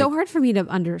 It's like, so hard for me to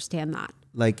understand that.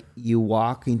 Like you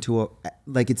walk into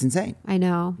it's insane. I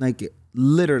know. Like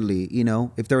literally,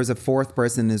 if there was a 4th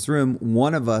person in this room,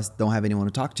 1 of us don't have anyone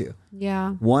to talk to.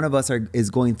 Yeah. 1 of us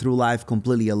is going through life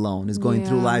completely alone, is going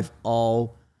through life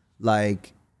all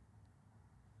like,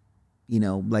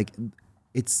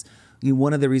 it's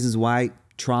one of the reasons why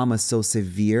trauma is so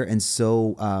severe and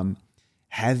so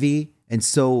heavy and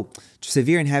so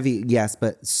severe and heavy, yes,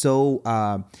 but so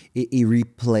it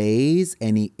replays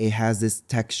and it has this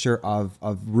texture of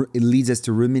it leads us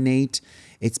to ruminate.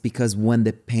 It's because when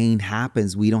the pain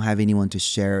happens, we don't have anyone to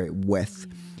share it with,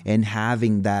 and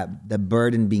having the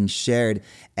burden being shared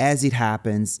as it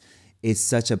happens is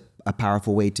such a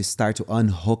powerful way to start to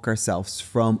unhook ourselves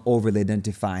from overly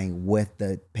identifying with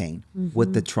the pain,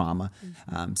 with the trauma.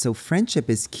 So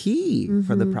friendship is key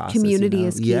for the process. Community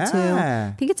is key too.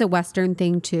 I think it's a Western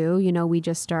thing too. We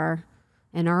just are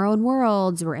in our own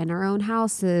worlds. We're in our own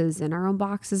houses, in our own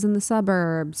boxes in the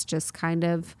suburbs, just kind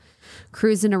of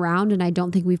cruising around. And I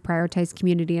don't think we've prioritized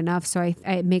community enough. So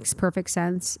it makes perfect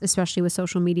sense, especially with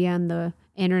social media and the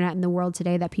internet in the world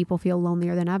today, that people feel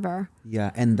lonelier than ever.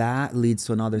 Yeah. And that leads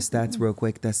to another stats real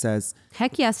quick that says,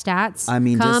 heck yeah, stats. I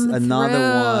mean, Come just another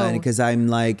through. one, because I'm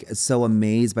like so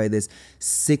amazed by this.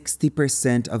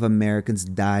 60% of Americans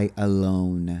die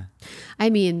alone. I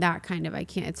mean, that kind of,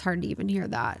 it's hard to even hear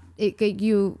that.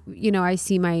 I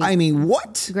see my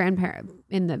what? grandparent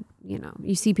in the,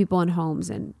 you see people in homes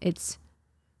and it's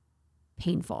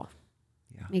painful.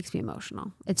 Yeah. Makes me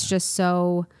emotional. It's just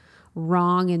so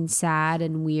wrong and sad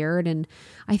and weird. And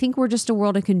I think we're just a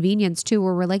world of convenience too,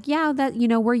 where we're like, yeah, that,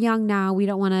 we're young now. We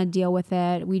don't want to deal with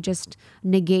it. We just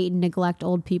negate and neglect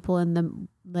old people and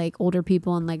older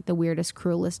people in like the weirdest,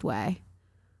 cruelest way.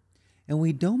 And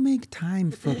we don't make time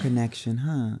for connection,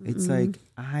 huh? It's like,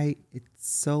 it's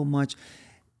so much,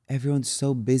 everyone's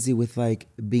so busy with like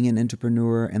being an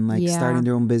entrepreneur and like starting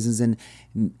their own business and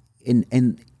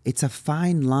it's a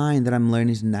fine line that I'm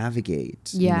learning to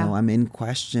navigate. Yeah. I'm in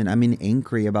question. I'm in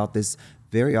inquiry about this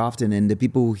very often. And the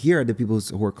people who hear are the people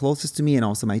who are closest to me and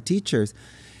also my teachers.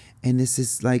 And this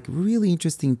is like really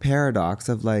interesting paradox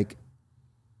of like,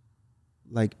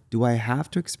 do I have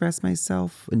to express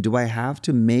myself? And do I have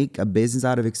to make a business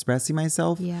out of expressing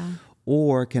myself? Yeah.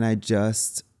 Or can I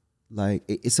just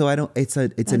so I don't, it's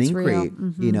an inquiry,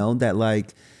 that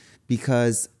like,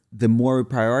 because the more we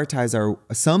prioritize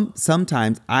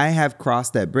sometimes I have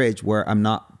crossed that bridge where I'm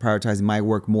not prioritizing my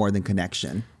work more than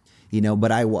connection,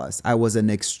 but I was an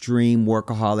extreme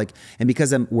workaholic. And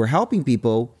because we're helping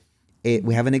people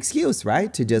we have an excuse,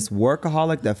 right? To just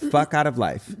workaholic the fuck out of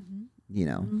life, you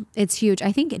know? It's huge.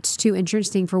 I think it's too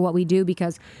interesting for what we do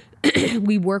because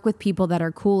we work with people that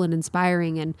are cool and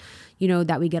inspiring and, you know,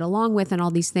 that we get along with and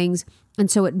all these things. And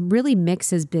so it really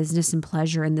mixes business and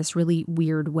pleasure in this really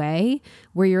weird way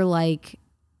where you're like,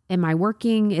 am I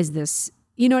working? Is this,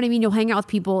 you know what I mean? You'll hang out with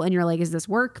people and you're like, is this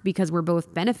work? Because we're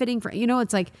both benefiting from, you know,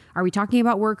 it's like, are we talking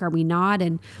about work? Are we not?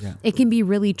 And it can be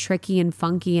really tricky and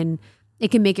funky, and it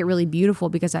can make it really beautiful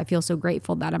because I feel so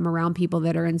grateful that I'm around people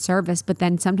that are in service. But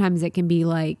then sometimes it can be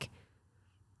like,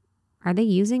 are they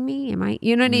using me? Am I,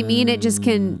 you know what I mean? It just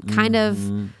can kind of,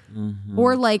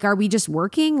 or like, are we just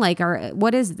working? Like,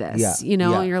 what is this? Yeah, you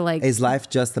know, yeah. you're like, is life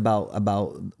just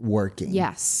about working?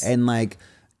 Yes. And like,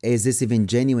 is this even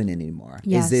genuine anymore?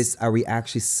 Yes. Are we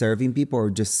actually serving people or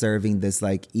just serving this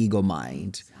like ego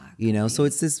mind? You know, so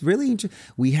it's this really interesting.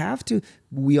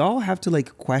 We all have to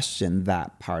like question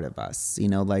that part of us, you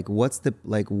know, like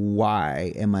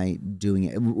why am I doing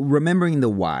it? Remembering the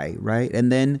why, right?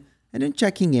 And then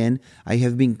checking in.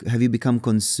 Have you become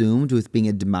consumed with being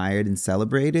admired and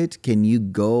celebrated? Can you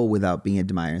go without being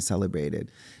admired and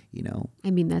celebrated? You know?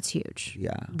 I mean, that's huge.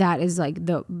 Yeah. That is like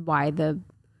why the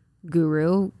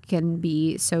guru can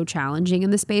be so challenging in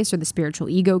the space, or the spiritual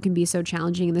ego can be so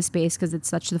challenging in the space, because it's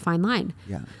such the fine line.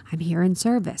 Yeah. I'm here in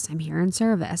service.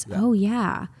 Yeah. Oh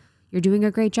yeah. You're doing a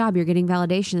great job. You're getting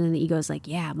validation. And the ego's like,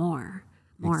 yeah, more.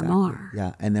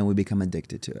 Yeah. And then we become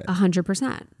addicted to it.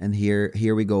 100%. And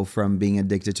here we go from being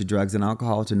addicted to drugs and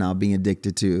alcohol to now being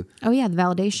addicted to. Oh yeah. The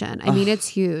validation. I mean, it's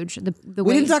huge. The We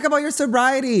way, didn't talk about your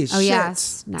sobriety. oh Shit.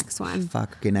 yes. Next one.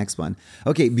 Fuck. Okay. Next one.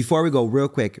 Okay. Before we go, real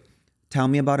quick, tell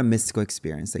me about a mystical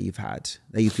experience that you've had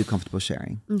that you feel comfortable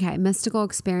sharing. Okay. Mystical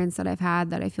experience that I've had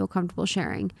that I feel comfortable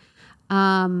sharing.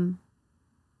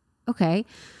 Okay.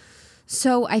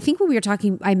 So I think when we were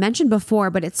talking, I mentioned before,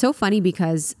 but it's so funny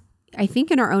because I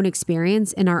think in our own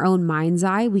experience, in our own mind's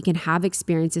eye, we can have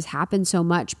experiences happen so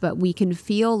much, but we can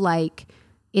feel like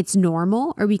it's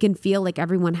normal, or we can feel like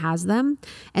everyone has them.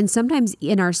 And sometimes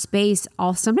in our space,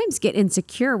 I'll sometimes get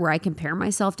insecure where I compare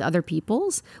myself to other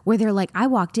people's, where they're like, I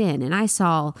walked in and I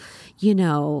saw, you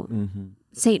know,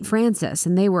 St. Francis,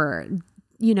 and they were,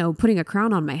 you know, putting a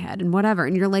crown on my head and whatever.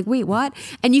 And you're like, wait, what?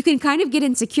 And you can kind of get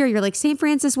insecure. You're like, St.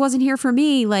 Francis wasn't here for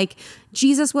me. Like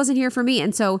Jesus wasn't here for me.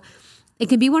 And so it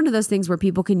can be one of those things where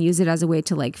people can use it as a way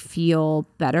to like feel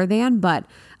better than, but,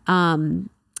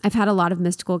 I've had a lot of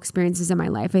mystical experiences in my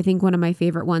life. I think one of my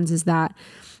favorite ones is that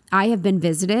I have been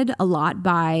visited a lot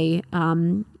by,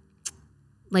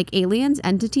 like aliens,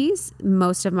 entities,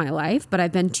 most of my life, but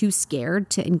I've been too scared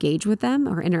to engage with them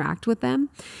or interact with them.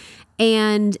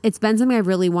 And it's been something I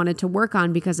really wanted to work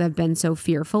on because I've been so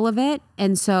fearful of it.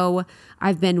 And so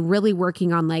I've been really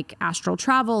working on like astral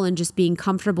travel and just being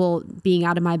comfortable being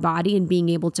out of my body and being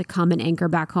able to come and anchor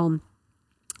back home.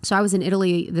 So I was in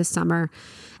Italy this summer,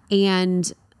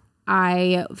 and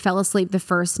I fell asleep the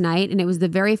first night, and it was the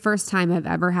very first time I've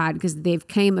ever had, because they've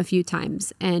came a few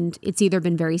times, and it's either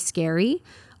been very scary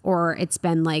or it's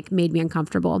been like made me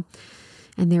uncomfortable.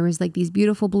 And there was like these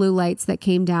beautiful blue lights that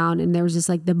came down, and there was just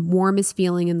like the warmest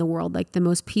feeling in the world, like the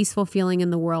most peaceful feeling in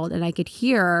the world. And I could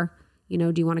hear, you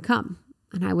know, do you want to come?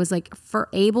 And I was like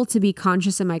able to be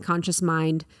conscious in my conscious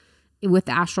mind with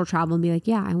the astral travel and be like,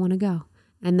 yeah, I want to go.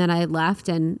 And then I left,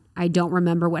 and I don't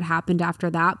remember what happened after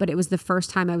that, but it was the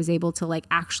first time I was able to like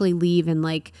actually leave and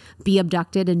like be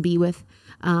abducted and be with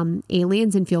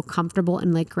aliens and feel comfortable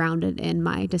and like grounded in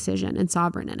my decision and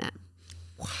sovereign in it.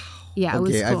 Wow. Yeah, it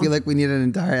okay, was cool. I feel like we need an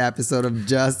entire episode of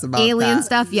just about alien that.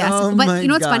 stuff. Yes. Oh But you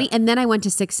know what's God. funny? And then I went to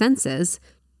Six Senses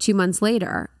 2 months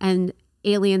later, and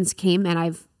aliens came, and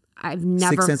I've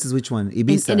never. Six Senses, which one?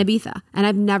 Ibiza. In Ibiza. And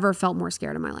I've never felt more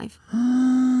scared in my life.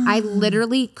 I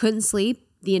literally couldn't sleep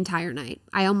the entire night.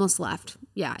 I almost left.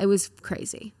 Yeah, it was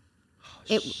crazy.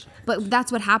 But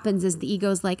that's what happens is the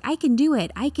ego's like, I can do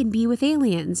it. I can be with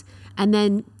aliens. And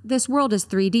then this world is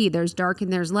 3D. There's dark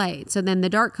and there's light. So then the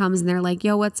dark comes and they're like,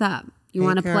 yo, what's up? You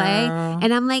want to play?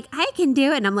 And I'm like, I can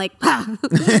do it. And I'm like, ah.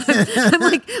 I'm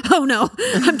like, oh no,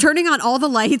 I'm turning on all the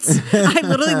lights. I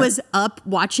literally was up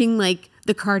watching like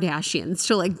the Kardashians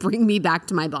to like bring me back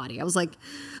to my body. I was like,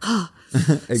 oh.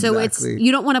 Exactly. So it's,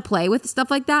 you don't want to play with stuff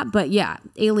like that, but yeah,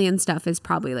 alien stuff is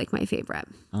probably like my favorite.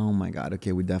 Oh my God.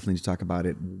 Okay. We definitely need to talk about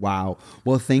it. Wow.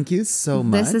 Well, thank you so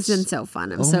much. This has been so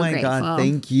fun. I'm so grateful. Oh my God.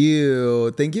 Thank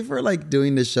you. Thank you for like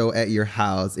doing the show at your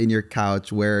house, in your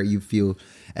couch, where you feel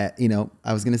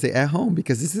I was going to say at home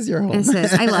because this is your home. This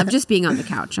is. I love just being on the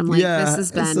couch. I'm like, this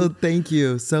has been. So thank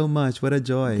you so much. What a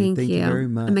joy. Thank you very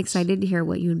much. I'm excited to hear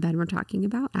what you and Ben were talking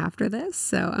about after this.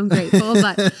 So I'm grateful,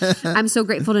 but I'm so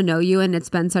grateful to know you, and it's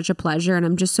been such a pleasure. And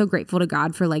I'm just so grateful to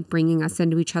God for like bringing us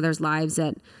into each other's lives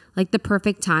at like the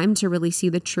perfect time to really see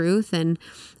the truth. And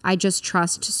I just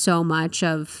trust so much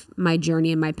of my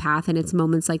journey and my path. And it's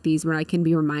moments like these where I can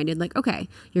be reminded like, okay,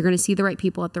 you're going to see the right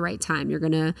people at the right time. You're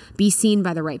going to be seen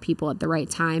by the right people at the right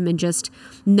time. And just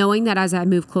knowing that as I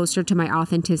move closer to my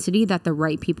authenticity, that the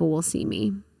right people will see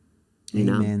me.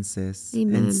 Amen, sis.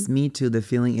 Amen. And me too. The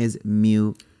feeling is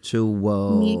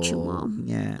mutual.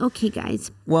 Yeah. Okay,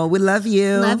 guys. Well, we love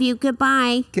you. Love you.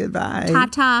 Goodbye. Goodbye.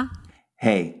 Ta-ta.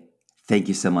 Hey, thank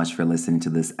you so much for listening to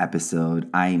this episode.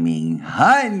 I mean,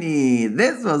 honey,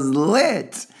 this was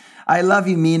lit. I love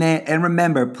you, mean it. And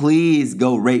remember, please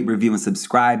go rate, review, and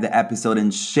subscribe the episode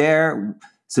and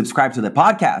subscribe to the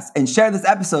podcast and share this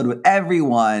episode with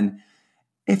everyone.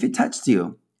 If it touched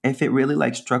you, if it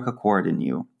really struck a chord in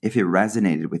you, if it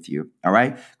resonated with you. All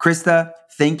right. Krista,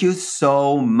 thank you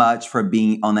so much for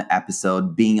being on the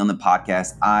episode, being on the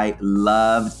podcast. I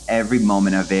loved every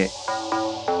moment of it.